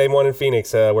 Same one in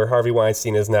Phoenix where Harvey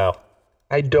Weinstein is now.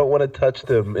 I don't want to touch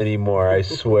them anymore, I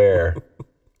swear.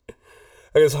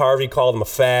 I guess Harvey called him a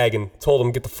fag and told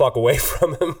him to get the fuck away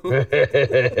from him.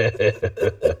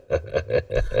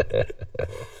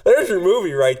 There's your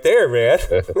movie right there, man.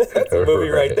 That's a movie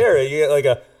right there. You get like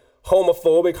a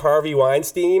homophobic Harvey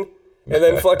Weinstein and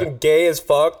then fucking gay as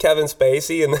fuck Kevin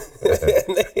Spacey, and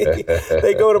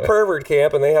they go to Pervert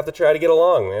camp and they have to try to get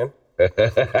along, man.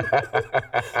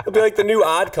 It'll be like the new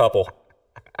Odd Couple.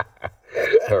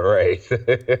 Right.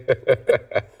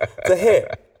 It's a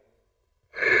hit.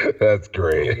 That's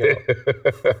great.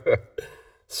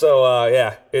 So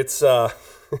it's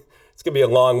gonna be a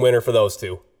long winter for those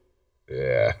two.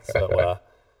 Yeah. So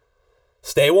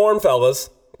stay warm, fellas.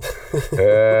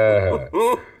 Yeah.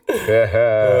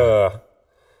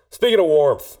 Speaking of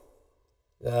warmth,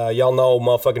 y'all know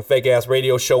motherfucking fake ass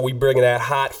radio show. We bringing that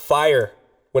hot fire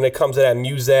when it comes to that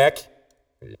music.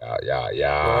 Yeah.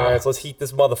 All right, so let's heat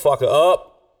this motherfucker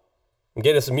up and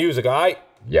get us some music. All right.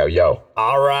 Yo.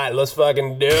 All right, let's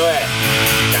fucking do it. Well,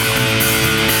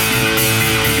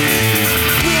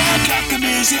 I got the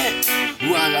music.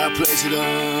 Well, I got a place to go.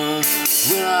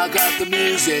 Well, I got the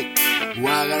music. Well,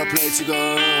 I got a place to go.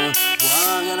 Well,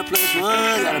 I got a place. Well,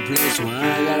 I got a place. Well,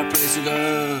 I got a place to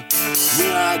go.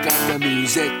 Well, I got the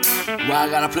music. Well, I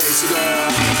got a place to go. Well,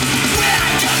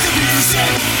 I got the music.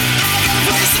 I got a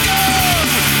place to go.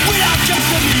 Well, I got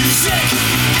the music.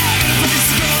 I got a place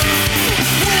to go.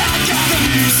 Well, I got the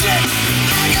music.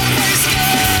 I got a place to go.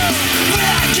 Well,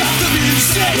 I got the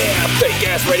music. Yeah, fake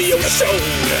ass radio show.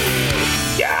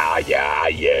 Yeah.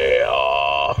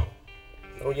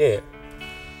 Oh yeah.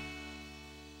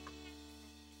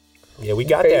 Yeah, we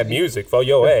got that music for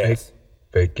your ass.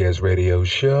 Fake ass radio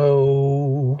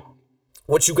show.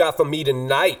 What you got for me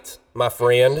tonight, my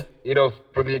friend? You know,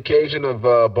 for the occasion of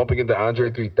bumping into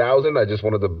Andre 3000, I just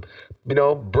wanted to,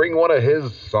 bring one of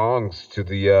his songs to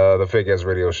the fake ass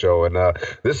radio show. And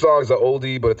this song's an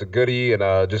oldie, but it's a goodie,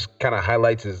 and just kind of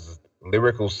highlights his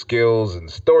lyrical skills and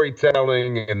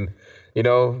storytelling, and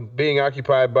being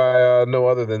occupied by no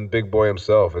other than Big Boy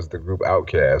himself as the group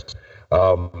Outkast.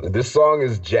 This song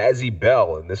is Jazzy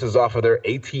Belle, and this is off of their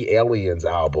AT Aliens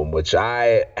album, which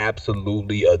I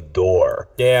absolutely adore.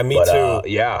 Yeah, me too.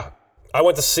 Yeah. I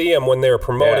went to see him when they were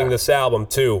promoting this album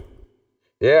too.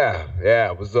 Yeah.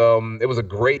 It was a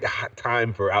great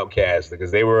time for Outkast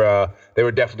because they were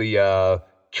definitely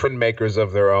trend makers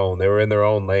of their own. They were in their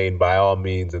own lane by all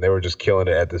means, and they were just killing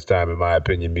it at this time, in my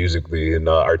opinion, musically and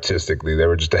artistically. They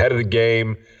were just ahead of the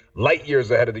game. Light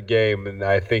years ahead of the game, and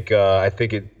I think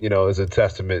it is a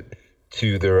testament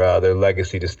to their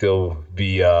legacy to still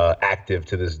be active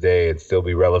to this day and still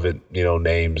be relevant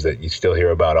names that you still hear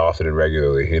about often and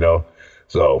regularly.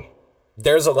 So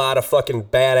there's a lot of fucking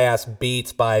badass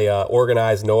beats by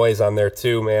Organized Noise on there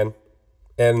too, man.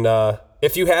 And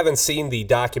if you haven't seen the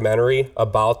documentary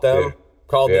about them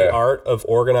called The Art of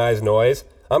Organized Noise,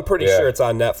 I'm pretty sure it's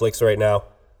on Netflix right now.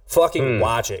 Fucking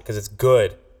watch it because it's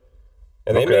good.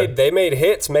 And they made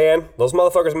hits, man. Those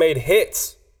motherfuckers made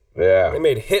hits. Yeah. They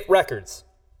made hit records.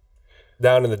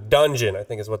 Down in the dungeon, I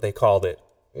think is what they called it.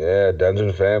 Yeah,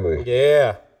 Dungeon Family.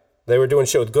 Yeah. They were doing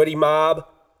shit with Goody Mob.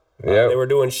 Yeah. They were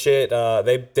doing shit.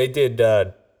 They did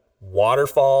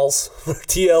Waterfalls for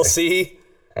TLC.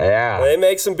 Yeah. They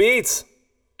make some beats.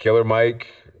 Killer Mike.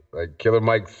 Like Killer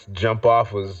Mike's jump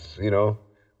off was,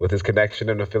 with his connection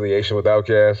and affiliation with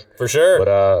Outkast. For sure.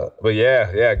 But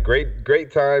yeah,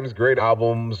 great times, great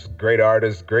albums, great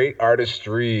artists, great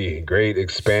artistry, great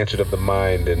expansion of the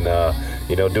mind, and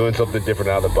doing something different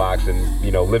out of the box, and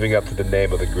living up to the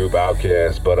name of the group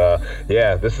Outkast. But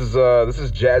this is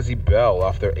Jazzy Bell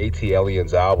off their AT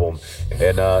Aliens album,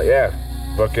 and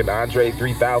fucking Andre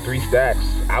 3000 3 Stacks,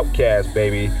 Outkast,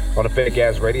 baby, on a fake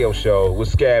ass radio show with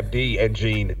Scav D and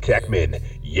Gean Techman.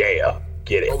 Yeah.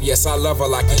 Get it. Oh yes, I love her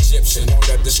like Egyptian. On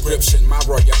the description, my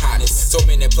royal highness. So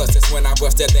many pluses when I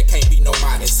bust that can't be no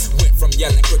modest. Went from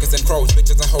yelling crickets and crows,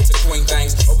 bitches and hoes to queen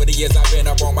things. Over the years I've been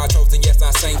up on my toes, and yes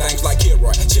I sing things like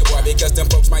Kilroy, Chipboy, because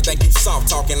them folks might think you soft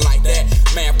talking like that.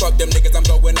 Man, fuck them niggas, I'm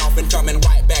going off and coming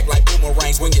right back like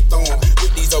boomerangs when you throw 'em.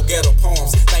 With these old ghetto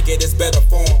poems, think it is better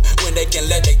form when they can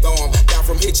let they throw 'em. Down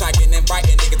from hitchhiking and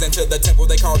biting niggas into the temple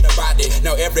they call the body.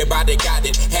 Now everybody got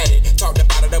it, had it, talked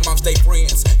about it amongst their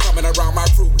friends. Coming around my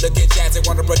crew, looking jazzy,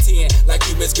 wanna pretend like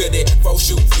you Miss Goody. Faux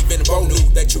shoes, even Bo knew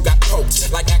that you got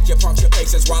poked. Like acupuncture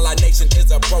patients while our nation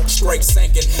is a broke, straight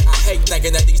sinking. I hate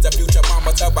thinking that these the future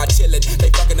mamas up by chillin'.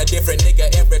 They fucking a different nigga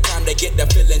every time they get the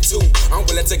feeling too. I'm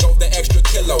willing to go the extra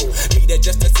kilo. Be there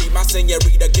just to see my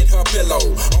senorita get her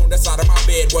pillow. On the side of my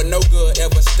bed where no good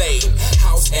ever stayed.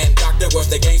 House and doctor was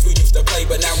the games we used to play,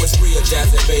 but now it's real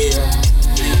Jazzy Bell.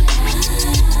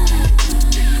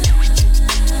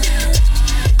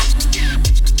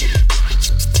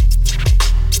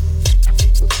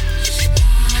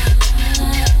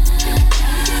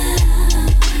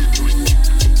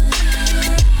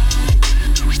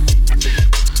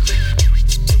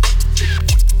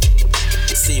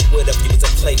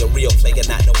 A real player,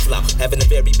 not no flop. Having the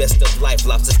very best of life,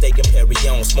 lobster steak and Perry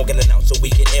on. Smoking an ounce a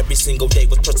weekend every single day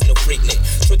with personal freaknik.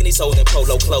 Tricking these hoes in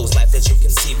polo clothes, life that you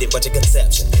conceived it, but your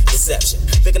conception, deception.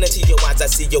 Looking into your eyes, I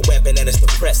see your weapon and it's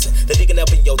depressing. They're digging up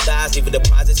in your thighs, leaving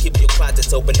deposits, keeping your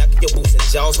closets open, knocking your boots and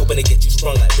jaws, hoping to get you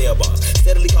strung like bell bars.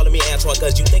 Steadily calling me Antoine,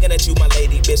 cause you thinking that you my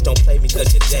lady, bitch, don't play me cause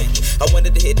you're janky. I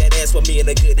wanted to hit that ass with me and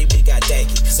a goodie, we got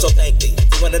danky. So thank thee,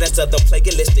 for one of that other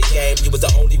plagiaristic game, you was the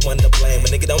only one to blame.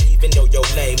 A nigga don't even know your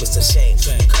name, it's a shame.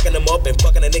 You cocking them up and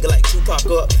fucking a nigga like Tupac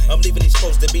up. I'm leaving these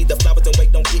supposed to be the flowers and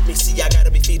wait, don't get me. See, I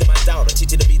gotta be feeding my daughter,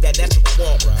 teach her to be that natural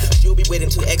woman. You'll be waiting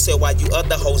to exhale while you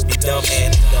other hoes be dumb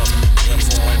and dumb. You know what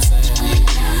I'm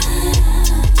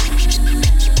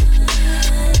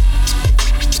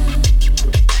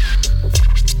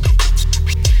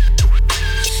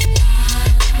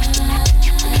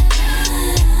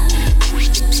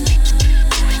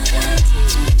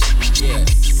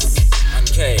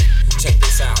saying? Check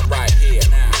this out right here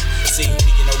now. See,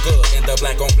 you no good in the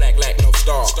black on black, lack no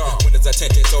star. Windows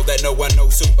attention so that no one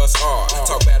knows who us are.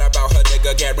 Talk bad about her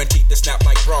nigga, guaranteed to snap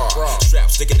like bra.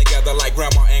 Straps sticking together like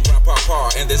grandma and grandpa par.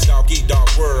 In this doggy dog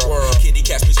world, kitty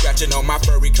cats be scratching on my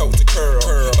furry coat to curl.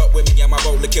 Up with me and my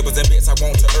bowl of kibbles and bits I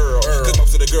want to earl. Cause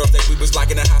most of the girls that we was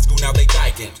liking in high school now they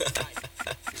dyking.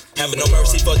 Having no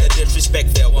mercy for the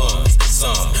disrespect there ones.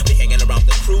 Some be hanging around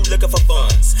the crew looking for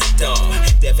funds. Dumb,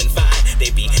 deaf and fine. They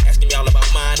be asking me all about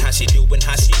mine, how she do and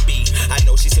how she be. I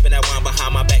know she sipping that wine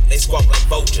behind my back. They squawk like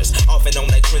vultures, off and on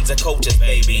like trends and coaches,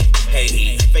 baby.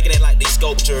 Hey, faking it like they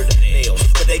sculptured nails,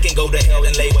 but they can go to hell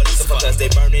and label Lucifer cause they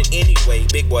burn it anyway.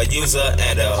 Big boy user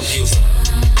and abuser.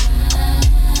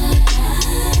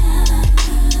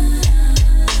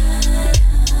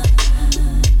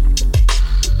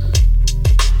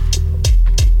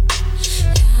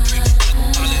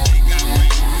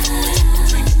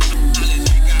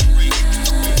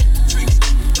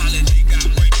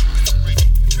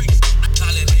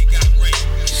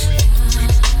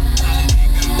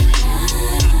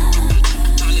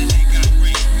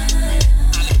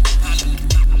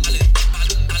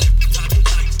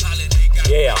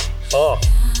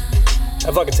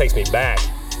 That fucking takes me back.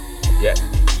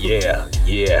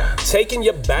 Yeah. Taking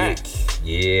you back.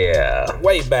 Yeah.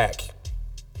 Way back.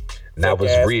 That was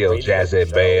real,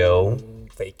 Jazzy Bell.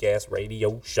 Fake ass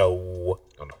radio show.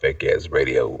 On the fake ass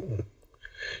radio.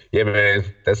 Yeah, man.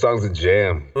 That song's a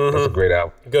jam. Mm-hmm. That's a great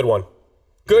album. Good one.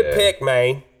 Good pick,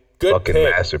 man. Good fucking pick.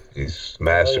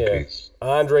 Masterpiece. Oh,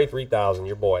 yeah. Andre 3000,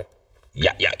 your boy.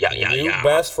 Yeah. Your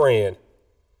best friend.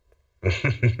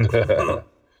 All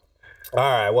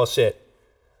right, well, shit.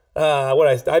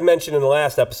 I mentioned in the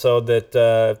last episode that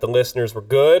if the listeners were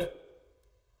good,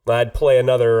 I'd play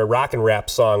another rock and rap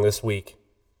song this week.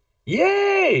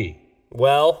 Yay!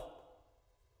 Well,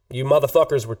 you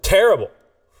motherfuckers were terrible.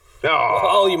 Oh.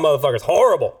 All you motherfuckers,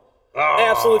 horrible. Oh.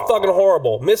 Absolutely fucking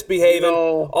horrible. Misbehaving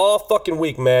all fucking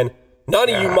week, man. None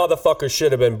of you motherfuckers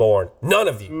should have been born. None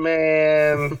of you.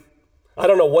 Man. I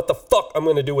don't know what the fuck I'm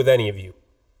going to do with any of you.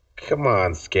 Come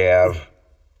on, Scav.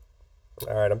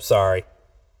 All right, I'm sorry.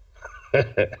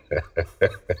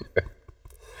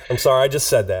 I'm sorry, I just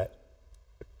said that.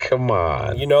 Come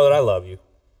on. You know that I love you.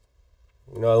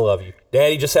 You know I love you.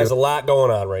 Daddy just has a lot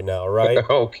going on right now, all right?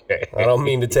 Okay. I don't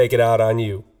mean to take it out on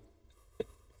you.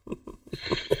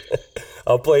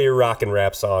 I'll play your rock and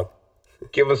rap song.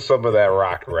 Give us some of that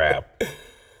rock rap.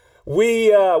 We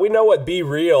know what Be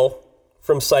Real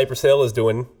from Cypress Hill is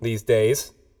doing these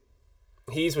days.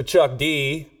 He's with Chuck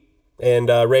D and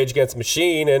Rage Against the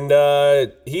Machine,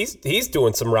 and he's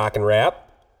doing some rock and rap.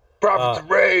 Prophets of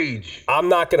Rage. I'm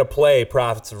not going to play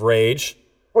Prophets of Rage.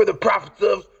 We're the Prophets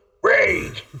of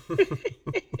Rage.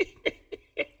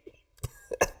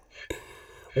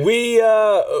 We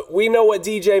know what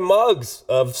DJ Muggs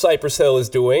of Cypress Hill is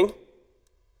doing.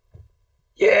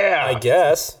 Yeah. I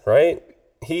guess, right?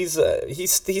 He's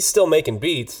still making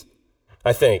beats,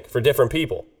 I think, for different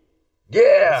people.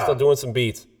 Yeah. He's still doing some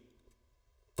beats.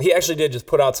 He actually did just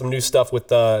put out some new stuff with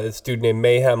this dude named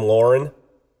Mayhem Lauren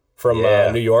from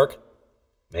New York.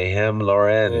 Mayhem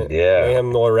Lauren, yeah.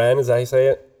 Mayhem Lauren, is that how you say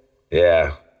it?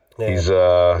 Yeah.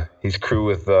 He's crew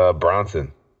with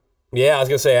Bronson. Yeah, I was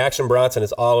going to say Action Bronson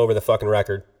is all over the fucking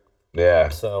record. Yeah.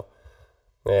 So,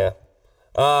 yeah.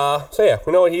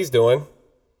 We know what he's doing.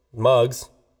 Muggs.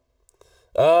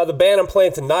 The band I'm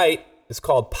playing tonight is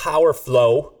called Power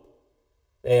Flow.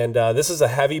 And this is a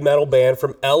heavy metal band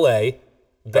from LA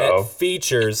that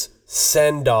features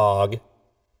Sendog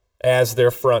as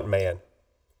their front man.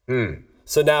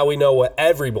 So now we know what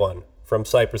everyone from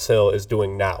Cypress Hill is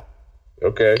doing now.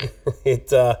 Okay.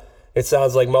 It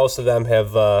sounds like most of them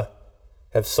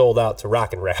have sold out to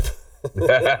rock and rap.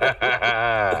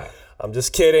 I'm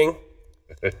just kidding.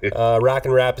 Rock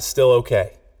and rap is still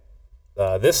okay.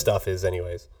 This stuff is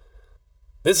anyways.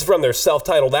 This is from their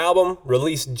self-titled album,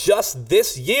 released just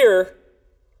this year.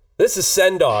 This is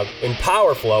Sendog in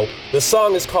Power Flow. The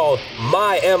song is called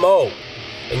My M.O.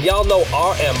 And y'all know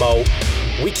our M.O.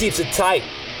 We keeps it tight.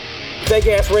 Fake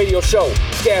Ass Radio Show,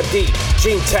 Scav D,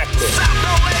 Gean Techman.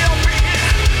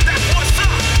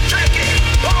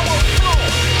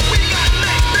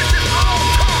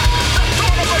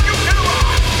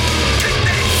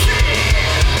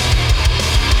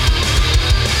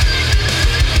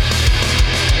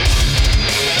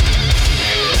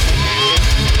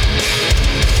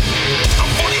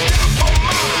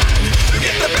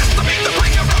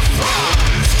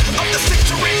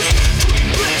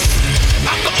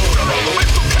 I'm the owner of the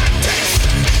mental context.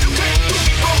 You can't do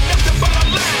me wrong, nothing but a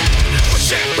lie.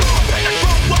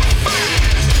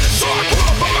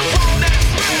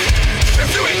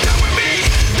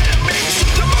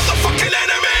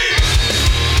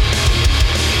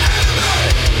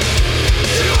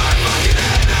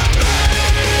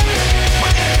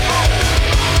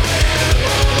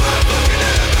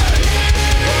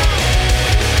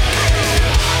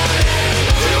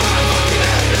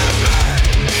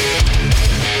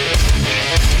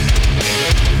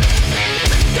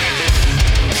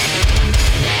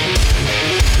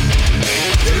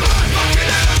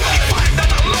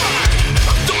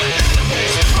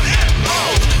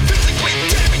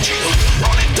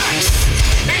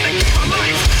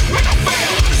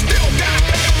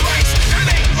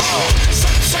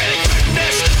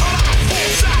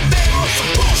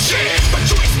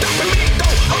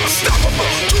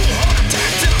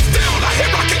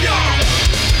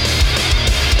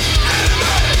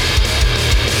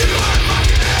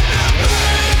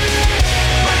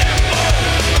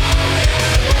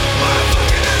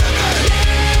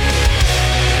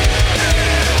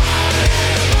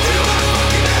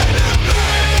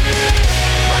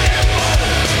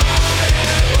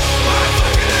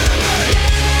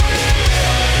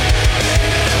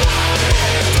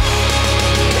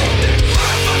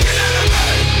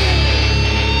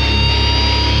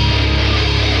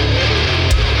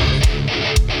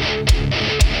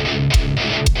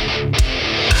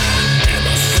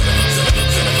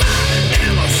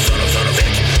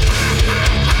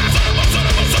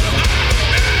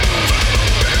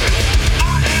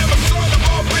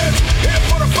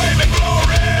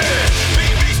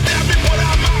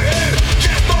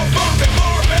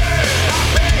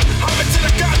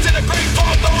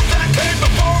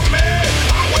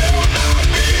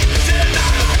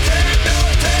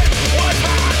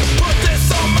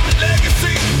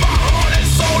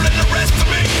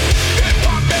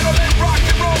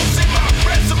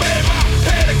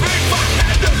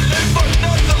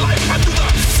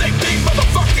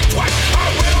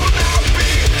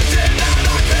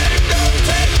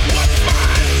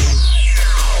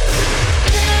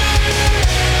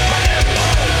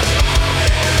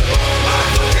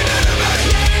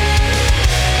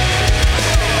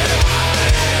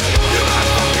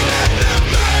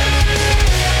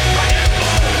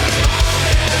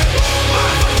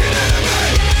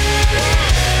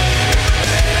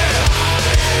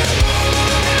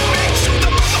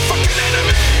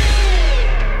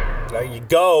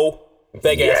 go.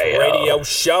 Big ass radio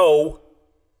show.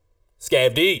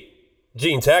 Scav D.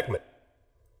 Gean Techman.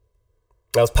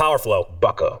 That was Power Flow.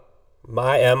 Bucko.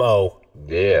 My M.O.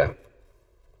 Yeah.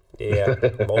 Yeah.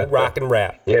 Old rock and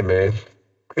rap. Yeah, man.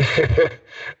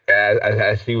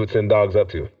 I see what Ten Dog's up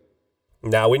to.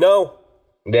 Now we know.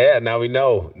 Yeah, now we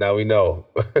know.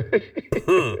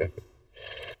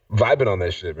 Vibing on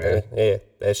that shit, man. Yeah,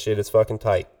 that shit is fucking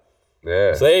tight.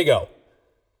 Yeah. So there you go.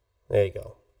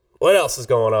 What else is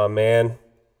going on, man?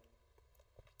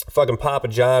 Fucking Papa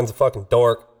John's a fucking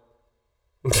dork.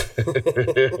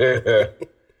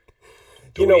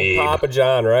 You know Papa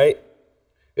John, right?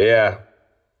 Yeah.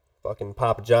 Fucking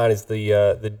Papa John is the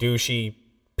douchey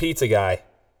pizza guy.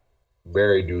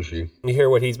 Very douchey. You hear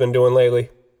what he's been doing lately?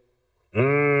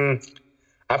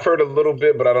 I've heard a little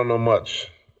bit, but I don't know much.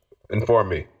 Inform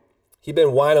me. He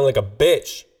been whining like a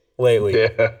bitch lately.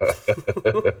 Yeah.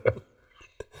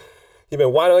 He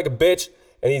been whining like a bitch,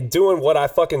 and he's doing what I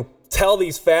fucking tell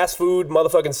these fast food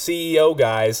motherfucking CEO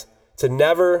guys to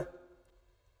never,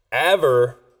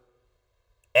 ever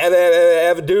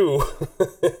do,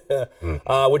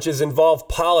 which is involve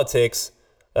politics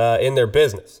in their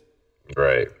business.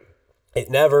 Right. It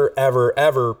never,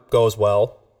 ever goes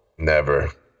well.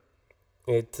 Never.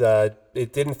 It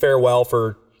didn't fare well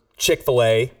for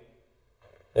Chick-fil-A,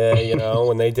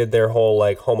 when they did their whole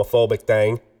like homophobic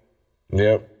thing.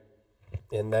 Yep.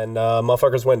 And then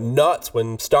motherfuckers went nuts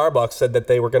when Starbucks said that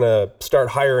they were going to start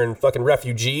hiring fucking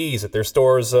refugees at their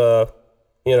stores,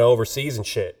 overseas and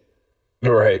shit.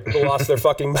 Right. People lost their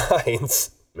fucking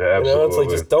minds. Absolutely. It's like,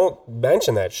 just don't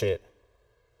mention that shit.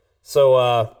 So,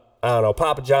 I don't know.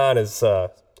 Papa John is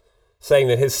saying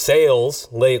that his sales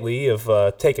lately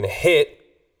have taken a hit,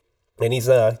 and he's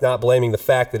not blaming the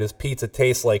fact that his pizza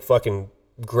tastes like fucking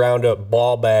ground up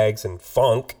ball bags and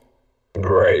funk.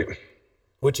 Right.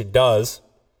 Which it does.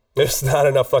 There's not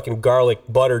enough fucking garlic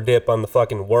butter dip on the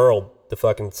fucking world to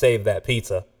fucking save that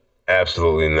pizza.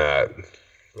 Absolutely not.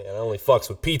 Yeah, it only fucks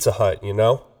with Pizza Hut, you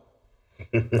know?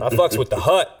 I fucks with the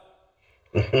Hut.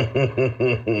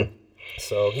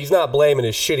 So he's not blaming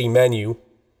his shitty menu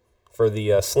for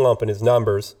the slump in his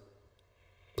numbers.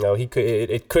 No,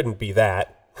 it couldn't be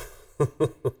that.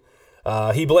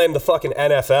 He blamed the fucking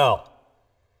NFL.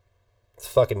 It's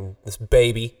fucking this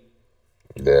baby.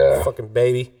 Yeah. Fucking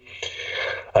baby.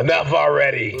 Enough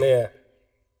already. Yeah.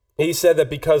 He said that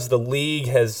because the league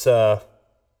has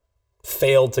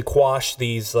failed to quash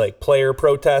these like player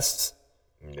protests,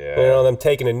 them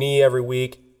taking a knee every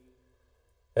week,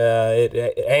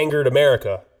 it angered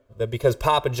America. That because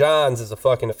Papa John's is a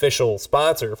fucking official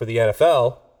sponsor for the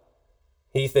NFL,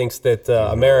 he thinks that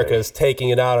America is taking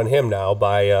it out on him now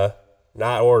by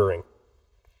not ordering.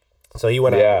 So he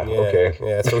went out.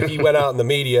 Yeah, so he went out in the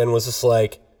media and was just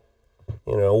like,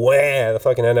 the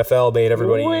fucking NFL made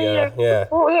everybody,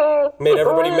 made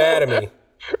everybody mad at me.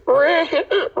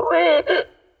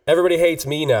 Everybody hates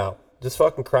me now. Just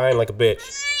fucking crying like a bitch.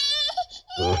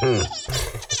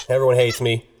 Everyone hates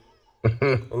me.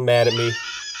 Mad at me.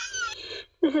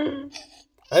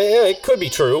 It could be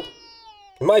true.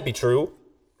 It might be true.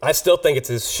 I still think it's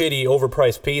his shitty,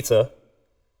 overpriced pizza.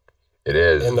 It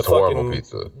is. And the it's horrible fucking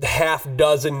pizza. half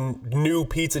dozen new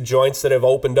pizza joints that have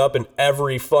opened up in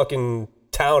every fucking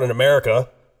town in America.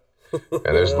 And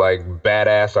there's like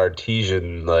badass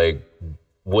artesian, like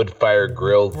wood fire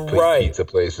grilled pizza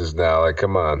places now. Like,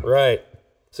 come on. Right.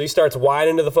 So he starts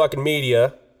whining to the fucking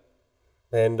media,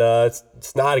 and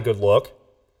it's not a good look.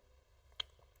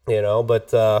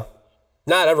 But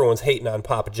not everyone's hating on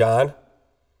Papa John,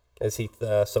 as he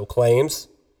so claims.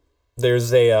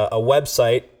 There's a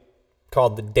website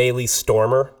called the Daily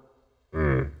Stormer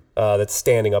that's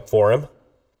standing up for him.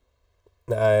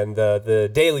 And the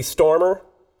Daily Stormer,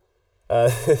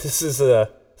 this is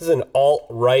an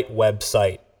alt-right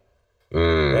website.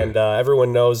 And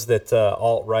everyone knows that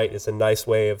alt-right is a nice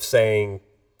way of saying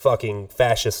fucking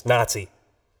fascist Nazi.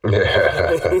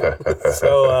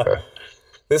 So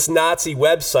this Nazi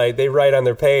website, they write on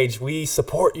their page, "We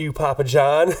support you, Papa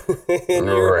John. And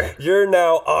you're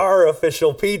now our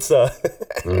official pizza."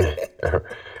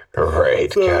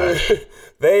 Right, so, gosh.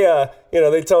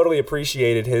 They totally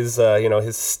appreciated his,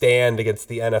 his stand against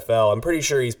the NFL. I'm pretty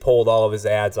sure he's pulled all of his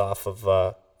ads off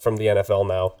of from the NFL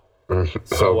now.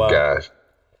 So, gosh.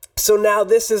 So now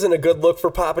this isn't a good look for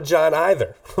Papa John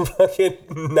either. Fucking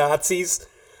Nazis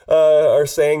are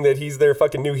saying that he's their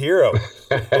fucking new hero.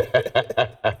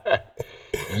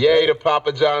 Yay to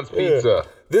Papa John's pizza.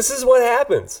 This is what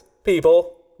happens,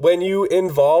 people, when you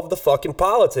involve the fucking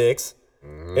politics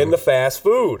in the fast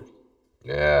food.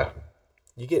 Yeah.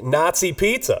 You get Nazi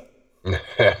pizza.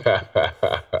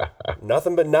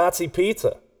 Nothing but Nazi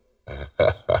pizza.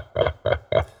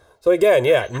 So again,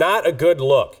 yeah, not a good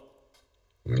look.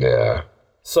 Yeah.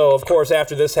 So, of course,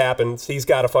 after this happens, he's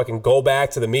got to fucking go back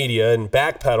to the media and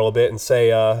backpedal a bit and say,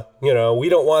 we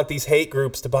don't want these hate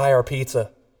groups to buy our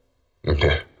pizza.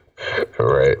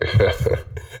 Right.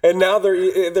 And now they're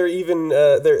even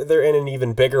they're in an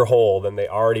even bigger hole than they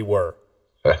already were.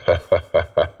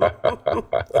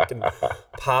 Fucking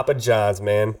Papa John's,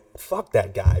 man. Fuck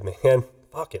that guy, man.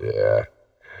 Fuck it. Yeah.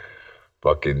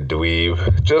 Fucking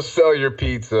dweeb. Just sell your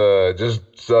pizza. Just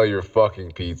sell your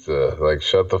fucking pizza. Like,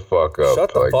 shut the fuck up.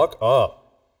 Shut the fuck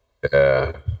up.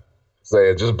 Yeah.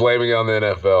 Say it. Just blaming it on the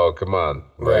NFL. Come on.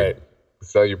 Right.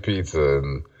 Sell your pizza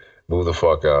and move the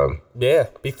fuck on. Yeah.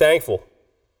 Be thankful.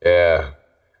 Yeah.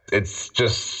 It's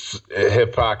just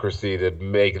hypocrisy to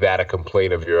make that a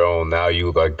complaint of your own. Now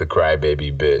you like the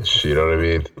crybaby bitch. You know what I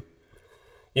mean?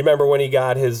 You remember when he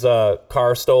got his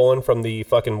car stolen from the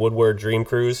fucking Woodward Dream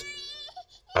Cruise?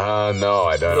 No,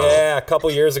 I don't know. Yeah, a couple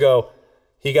years ago,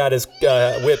 he got his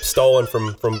whip stolen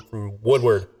from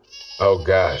Woodward. Oh,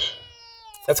 gosh.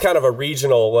 That's kind of a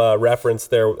regional reference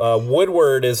there.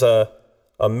 Woodward is a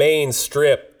main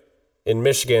strip in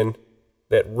Michigan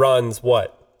that runs,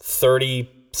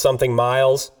 30-something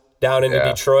miles down into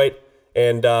Detroit.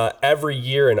 And every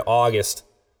year in August,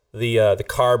 the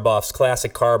car buffs,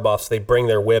 classic car buffs, they bring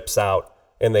their whips out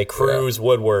and they cruise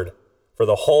Woodward for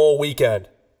the whole weekend.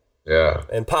 Yeah.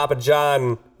 And Papa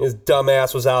John, his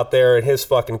dumbass, was out there in his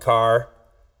fucking car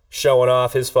showing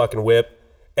off his fucking whip.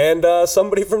 And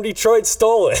somebody from Detroit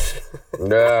stole it.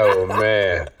 No,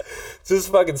 man.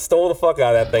 Just fucking stole the fuck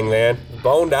out of that thing, man.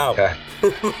 Boned out.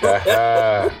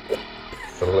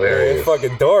 Hilarious.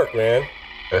 Fucking dork, man.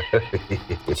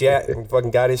 Jack fucking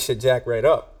got his shit jacked right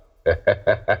up.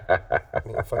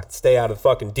 Fucking stay out of the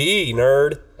fucking D,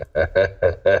 nerd.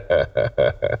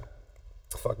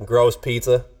 Fucking gross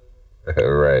pizza.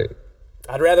 Right.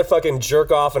 I'd rather fucking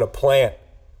jerk off in a plant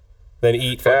than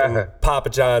eat fucking Papa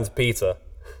John's pizza.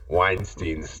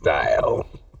 Weinstein style.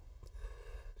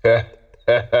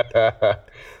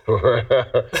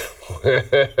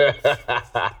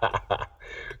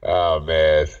 Oh,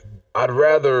 man. I'd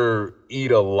rather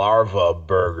eat a larva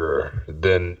burger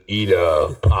than eat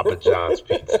a Papa John's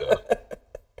pizza.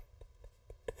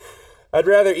 I'd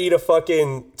rather eat a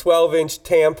fucking 12-inch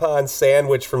tampon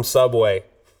sandwich from Subway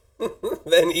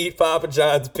than eat Papa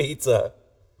John's pizza.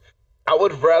 I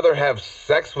would rather have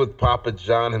sex with Papa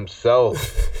John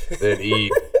himself than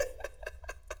eat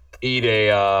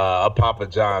a Papa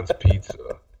John's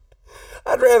pizza.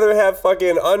 I'd rather have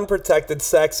fucking unprotected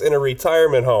sex in a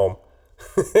retirement home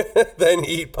than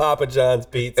eat Papa John's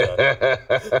pizza.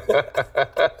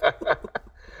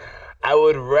 I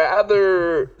would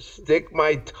rather stick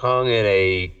my tongue in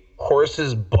a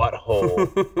horse's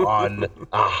butthole on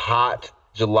a hot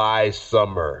July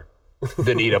summer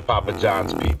than eat a Papa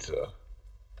John's pizza.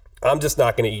 I'm just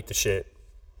not going to eat the shit.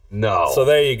 No. So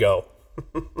there you go.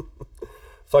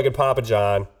 Fucking Papa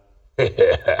John.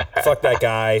 Fuck that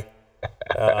guy.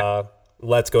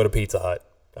 Let's go to Pizza Hut.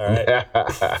 All right.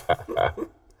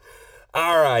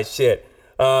 All right, shit.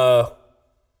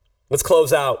 Let's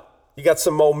close out. You got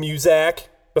some more music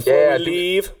before we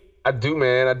leave? I do,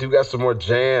 man. I do got some more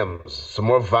jams, some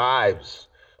more vibes,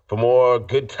 for more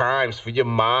good times for your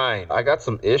mind. I got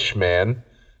some ish, man.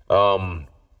 Have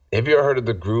you ever heard of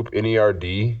the group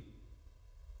NERD?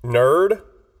 Nerd?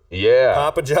 Yeah.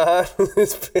 Papa John,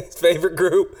 his favorite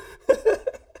group.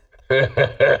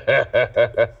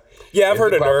 Yeah, I've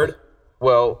heard of Nerd.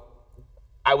 Well,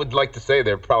 I would like to say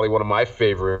they're probably one of my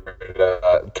favorite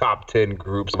top 10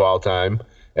 groups of all time.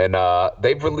 And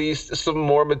they've released some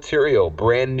more material,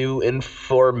 brand new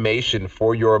information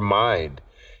for your mind.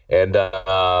 And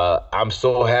I'm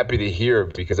so happy to hear,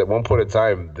 because at one point in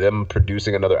time, them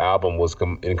producing another album was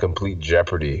in complete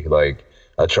jeopardy, like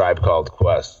A Tribe Called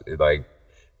Quest.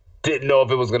 Didn't know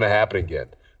if it was going to happen again.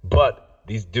 But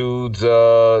these dudes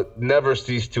never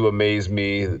cease to amaze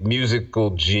me, musical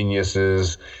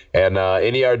geniuses. And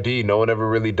NERD, No One Ever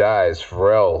Really Dies,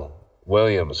 Pharrell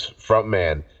Williams,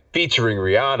 frontman, featuring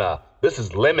Rihanna. This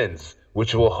is Lemons,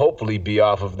 which will hopefully be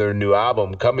off of their new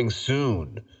album coming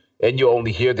soon. And you'll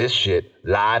only hear this shit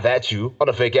live at you on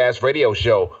a fake-ass radio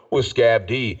show with Scav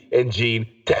D and Gean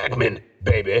Techman,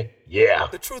 baby. Yeah.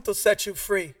 The truth will set you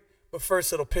free, but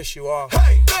first it'll piss you off.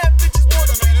 Hey, bad bitches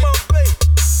wanna be my babe.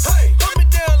 Hey, hold me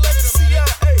down like the CIA.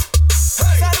 Hey,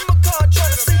 side of my car trying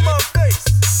to see my face.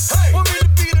 Hey, want me to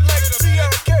beat it like the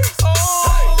TRKs.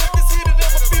 Oh, if it's heated,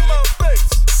 I'ma be my face.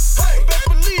 Hey, best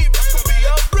believe it's gonna be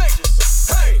outrageous.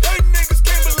 Hey, niggas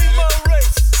can't believe my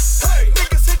race. Hey,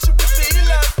 niggas hit you with the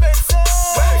Eli face. Oh,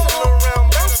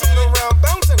 bouncing around,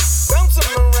 bouncing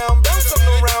around, bouncing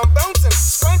around, bouncing.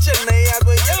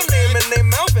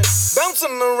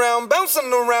 bouncing around,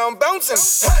 bouncing around, bouncing.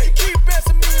 Hey, keep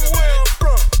asking me where I'm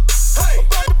from. Hey,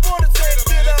 about the borders and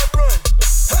did I run?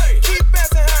 Hey, keep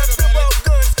asking how I feel about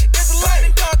guns. There's a light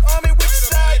and dark army, which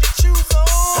side you choose on?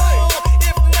 Hey,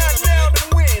 if not now, then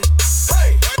when?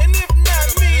 Hey, and if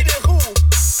not me, then who?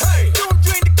 Hey, don't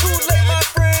drink the Kool-Aid, my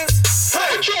friends.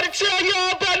 Hey, I'm trying to tell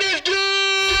y'all about this dude.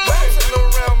 Bouncing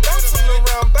around, bouncing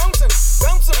around, bouncing,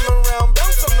 bouncing around,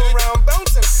 bouncing around,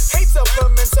 bouncing. Hate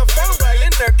supplements are found right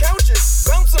in their couches.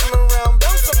 Bouncing around,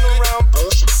 bouncing around,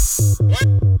 bouncing.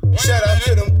 Shout out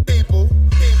to them people.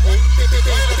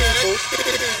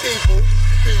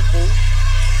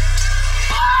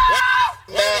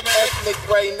 Mad ethnic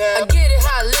right now. I get it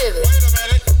how I live it.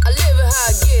 I live it how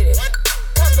I get it.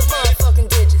 Come to motherfucking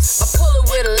digits. I pull it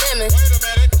with a lemon.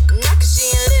 Not cause she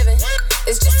ain't living.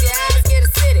 It's just your eyes get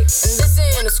acidic. And this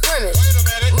ain't a scrimmage.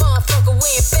 Motherfucker, we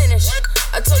ain't finished.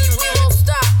 I told you we won't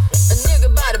stop. A nigga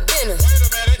by the business.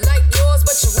 Like yours,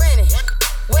 but you rent it.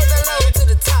 Wave it low to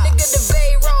the top. Nigga, the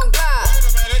bay wrong glide.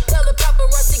 Tell the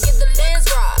paparazzi get the lens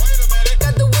right.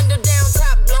 Got the window down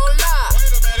top, blown live.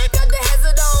 Got the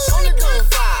hazard on the doom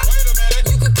fire.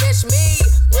 You could catch me,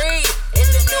 read in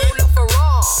the new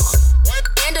LaFerrari.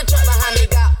 And the truck behind me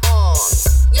got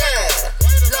arms. Yeah,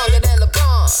 longer than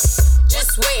LeBron.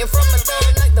 Just waiting from my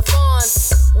thumb like the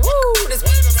fawns. Woo, this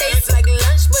beat tastes like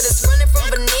lunch, but it's running from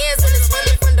veneers and it's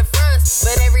running from the fronts.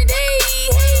 But every day,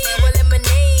 hey, well,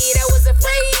 lemonade, I was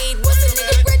afraid. Once a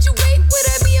nigga graduate, would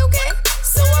I be okay?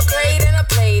 So I prayed and I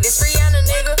played. It's Rihanna,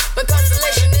 nigga, but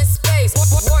constellation in space.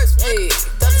 Warp speed,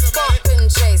 doesn't spark,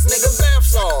 couldn't chase. Nigga, bath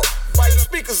salt, why you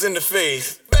speakers in the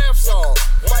face? Bath salt,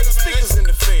 why you speakers in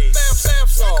the face? Bath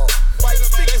salt, why you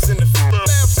speakers in the face?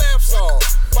 Bath salt,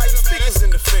 why you speakers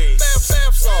in the face?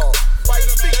 Bath salt, why you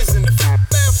speakers in the face?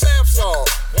 Bath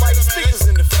salt, why you speakers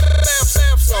in the face?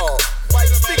 Bath salt, why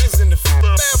you speakers in the face?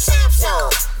 Bath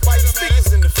salt, why you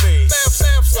speakers in the face?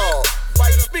 Bath salt, why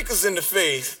you speakers in the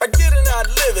face? I get it, I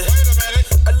live it.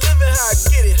 I live it how I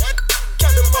get it.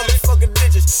 Count the motherfucking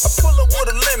digits. I pull up with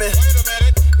a lemon.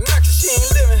 Not cause she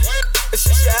ain't living. It's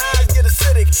just your eyes get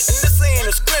acidic. And this ain't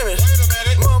a scrimmage.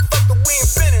 Motherfucker, we ain't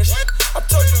finished. I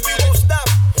told you we won't stop.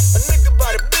 A nigga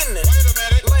by the business.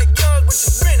 Like yours, which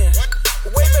is renting.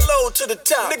 Wave it low to the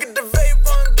top. Nigga, the vape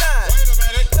run guy.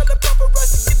 Tell the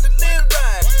paparazzi get the lens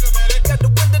right. Got the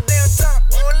window down top,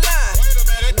 on line.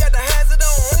 Got the hazard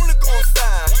on, only gon'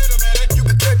 fire. You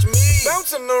can catch me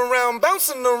bouncing around,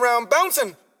 bouncing around,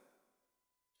 bouncing.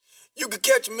 You can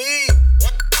catch me. Wait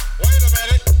a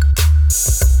minute.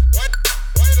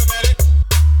 Wait a minute. Wait a minute.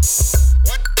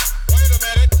 Wait a minute. Wait a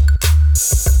minute.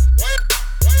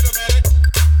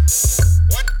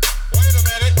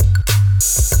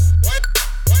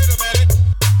 Wait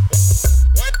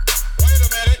a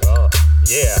minute.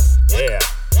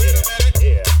 Wait a minute.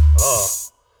 Yeah.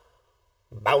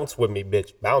 Bounce with me,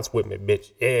 bitch. Bounce with me,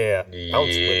 bitch. Yeah.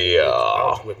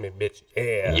 Bounce with me, bitch.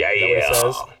 Yeah. Yeah. Is that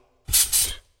what it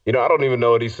says? You know, I don't even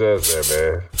know what he says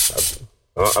there, man.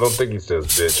 I don't think he says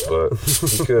bitch, but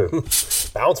he could.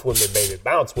 Bounce with me, baby.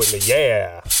 Bounce with me.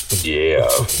 Yeah. Yeah.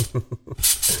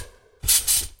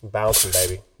 Bouncing,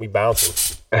 baby. We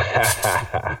bouncing.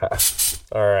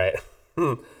 All right.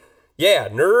 Yeah,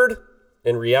 Nerd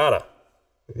and Rihanna.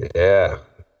 Yeah.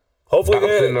 Hopefully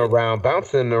bouncing around.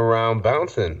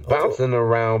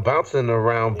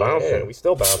 Yeah, we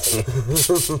still bouncing.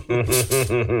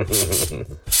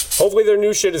 Hopefully their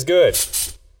new shit is good.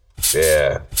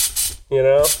 Yeah. You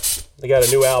know? They got a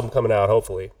new album coming out,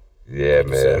 hopefully. Yeah, like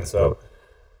man. So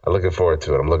I'm looking forward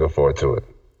to it.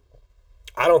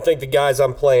 I don't think the guys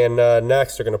I'm playing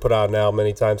next are going to put out an album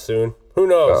anytime soon. Who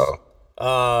knows?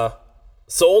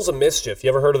 Souls of Mischief. You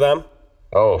ever heard of them?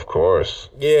 Oh, of course.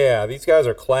 Yeah, these guys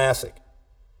are classic.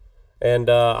 And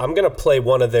I'm going to play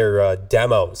one of their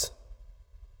demos.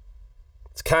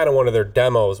 It's kind of one of their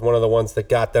demos, one of the ones that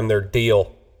got them their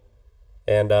deal.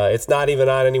 And it's not even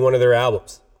on any one of their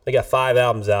albums. They got 5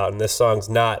 albums out, and this song's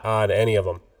not on any of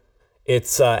them.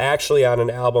 It's actually on an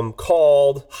album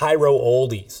called Hyro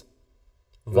Oldies,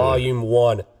 Volume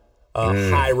 1.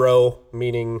 Hyro,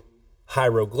 meaning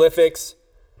hieroglyphics,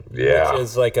 which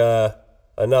is like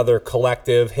another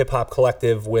collective, hip-hop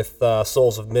collective with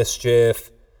Souls of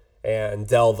Mischief and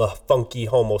Del the Funky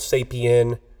Homo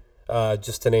Sapien,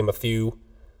 just to name a few.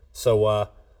 So,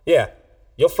 yeah,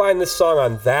 you'll find this song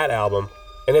on that album,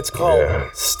 and it's called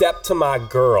Step to My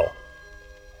Girl.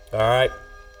 All right?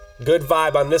 Good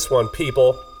vibe on this one,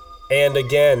 people. And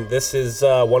again, this is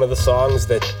one of the songs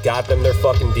that got them their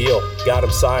fucking deal, got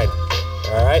them signed.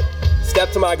 All right?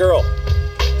 Step to My Girl.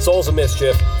 Souls of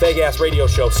Mischief, Fake Ass Radio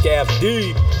Show, Scav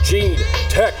D, Gean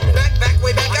Techman.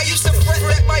 Way back, I used to fret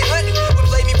that my honey would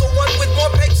play me for one with more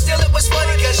paper. Still, it was fun.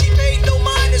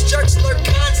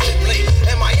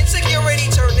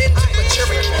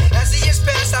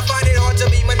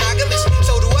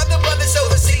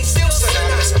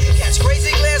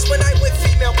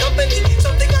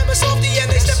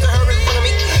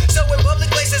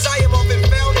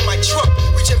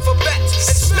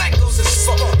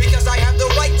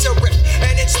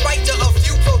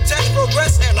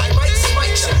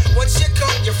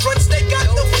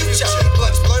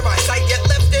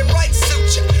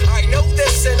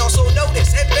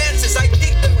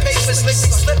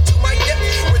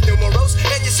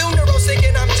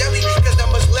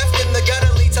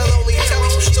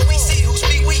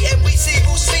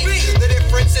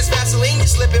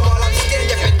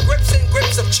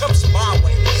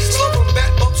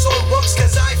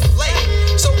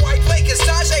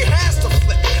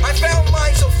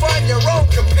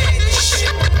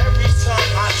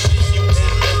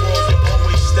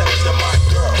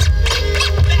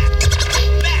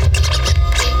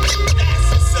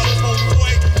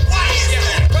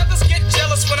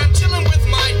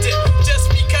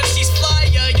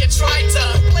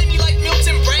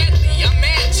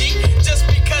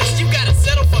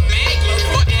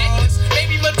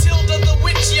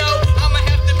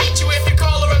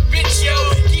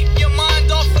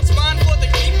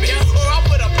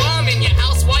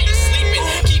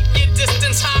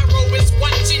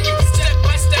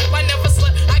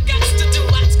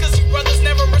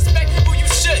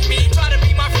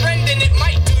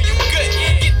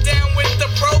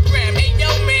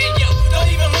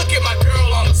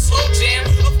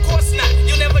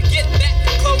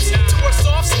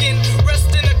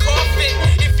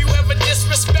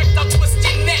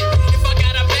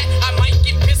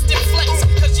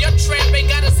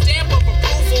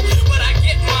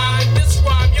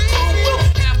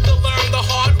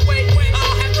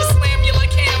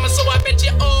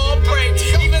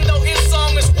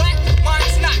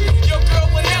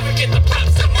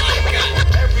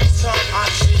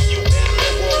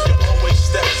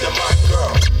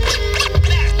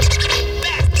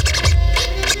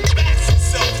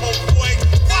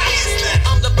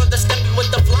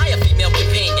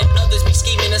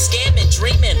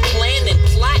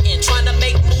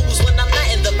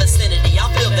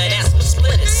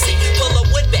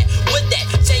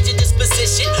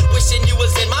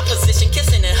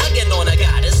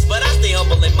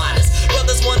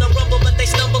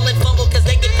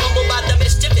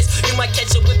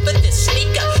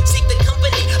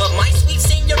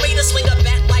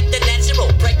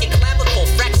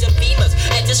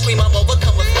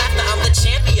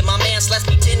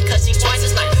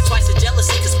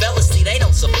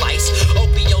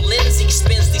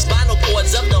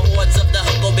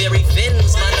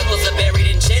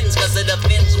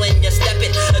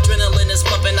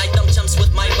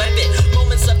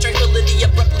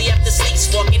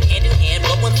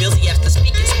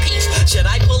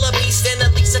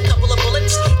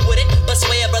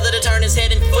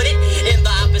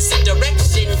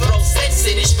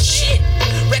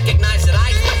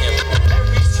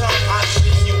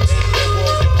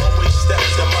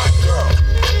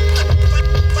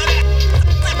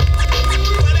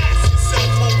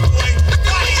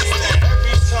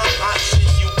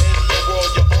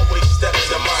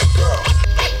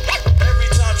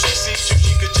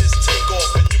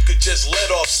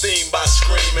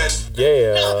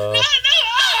 Yeah.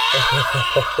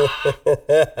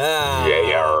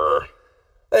 Yeah.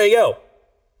 There you go.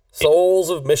 Souls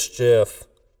of Mischief.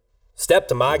 Step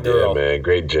to My Girl. Yeah, man.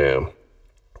 Great jam.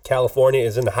 California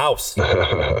is in the house.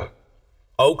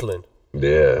 Oakland.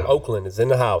 Yeah. Oakland is in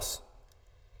the house.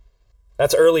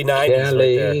 That's early 90s right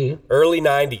there. Early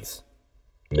 90s.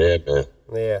 Yeah, man.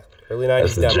 Yeah. Early 90s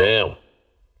That's the demo. jam.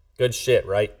 Good shit,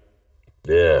 right?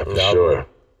 Yeah, for sure.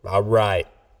 All right.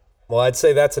 Well, I'd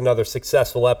say that's another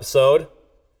successful episode.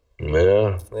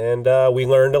 Yeah. And we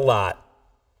learned a lot.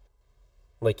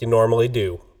 Like you normally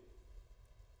do.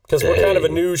 Because we're kind of a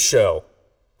news show.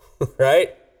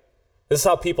 Right? This is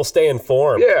how people stay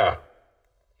informed. Yeah.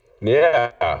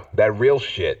 Yeah. That real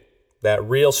shit. That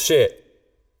real shit.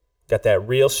 Got that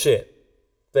real shit.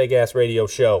 Big ass radio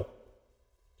show.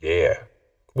 Yeah.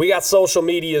 We got social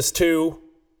medias too.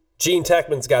 Gean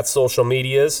Techman's got social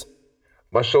medias.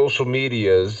 My social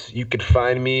medias, you could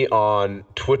find me on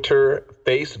Twitter,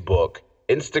 Facebook,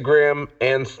 Instagram,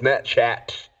 and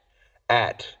Snapchat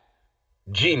at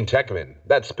Gean Techman.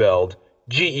 That's spelled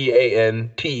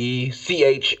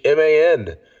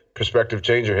GeanTechman. Perspective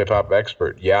changer, hip hop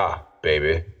expert. Yeah,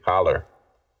 baby. Holler.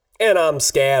 And I'm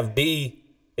Scav B.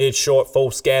 It's short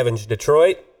for Scavenge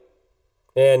Detroit.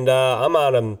 And I'm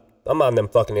on them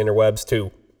fucking interwebs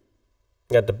too.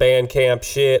 Got the Bandcamp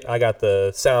shit. I got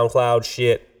the SoundCloud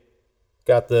shit.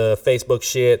 Got the Facebook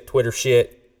shit, Twitter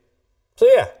shit. So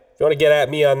yeah, if you want to get at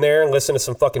me on there and listen to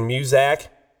some fucking music,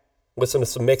 listen to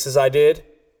some mixes I did,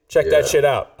 check that shit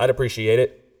out. I'd appreciate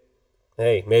it.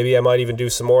 Hey, maybe I might even do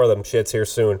some more of them shits here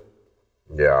soon.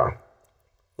 Yeah.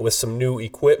 With some new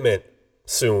equipment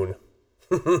soon.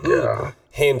 Yeah.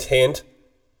 Hint, hint.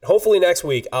 Hopefully next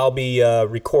week I'll be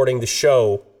recording the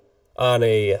show on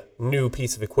a new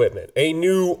piece of equipment. A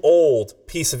new old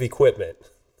piece of equipment.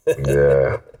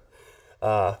 Yeah.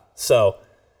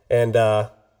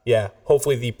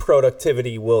 Hopefully the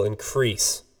productivity will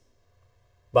increase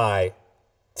by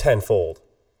tenfold.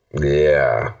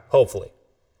 Yeah. Hopefully.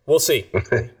 We'll see.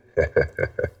 The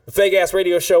Fake Ass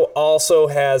Radio Show also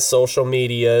has social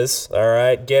medias. All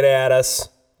right. Get at us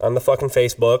on the fucking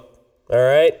Facebook. All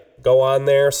right. Go on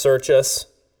there. Search us.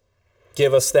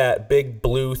 Give us that big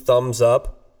blue thumbs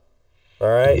up. All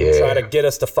right. Yeah. Try to get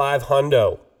us to 500.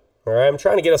 All right. I'm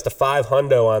trying to get us to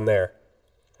 500 on there.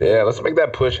 Yeah. Let's make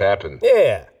that push happen.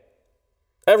 Yeah.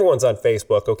 Everyone's on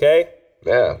Facebook, okay?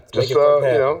 Yeah. Let's just,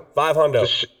 500.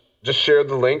 Just share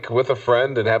the link with a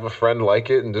friend and have a friend like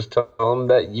it and just tell them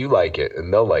that you like it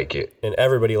and they'll like it. And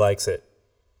everybody likes it.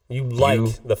 You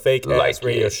like the Fake Ass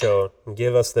Radio Show. And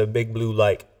give us the big blue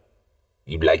like.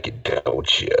 You like it,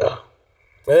 don't you?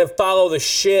 And then follow the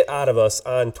shit out of us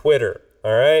on Twitter,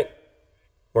 all right?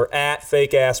 We're at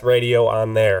Fake Ass Radio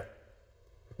on there.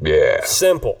 Yeah.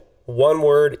 Simple. One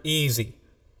word, easy.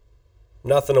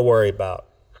 Nothing to worry about.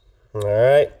 All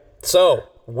right? So,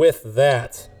 with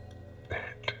that,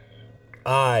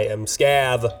 I am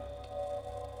Scav.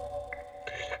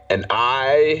 And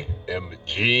I am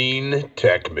Gean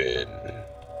Techman.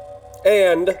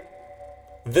 And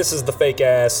this is the Fake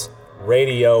Ass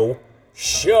Radio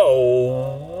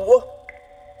Show.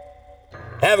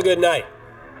 Have a good night.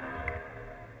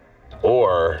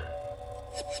 Or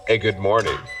a good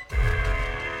morning.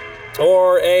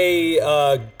 Or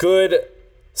a good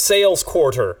sales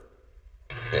quarter.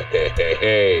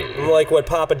 Hey. Like what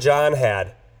Papa John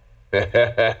had.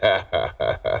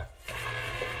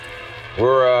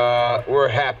 We're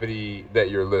happy that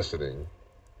you're listening.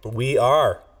 We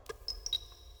are.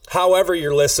 However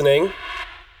you're listening.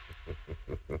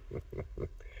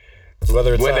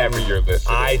 Whether it's whenever you're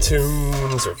listening.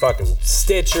 iTunes or fucking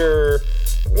Stitcher.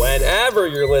 Whenever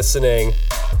you're listening.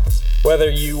 Whether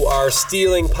you are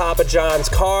stealing Papa John's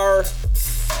car.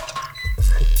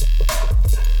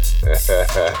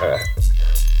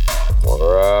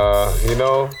 Or,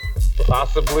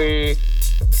 possibly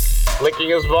licking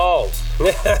his balls.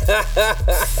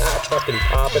 Fucking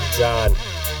Papa John.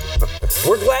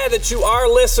 We're glad that you are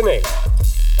listening.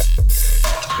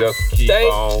 Just keep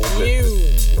on Thank you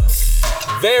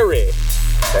very,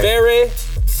 very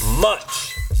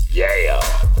much. Yeah.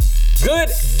 Good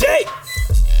day.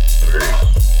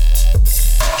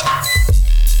 Peace.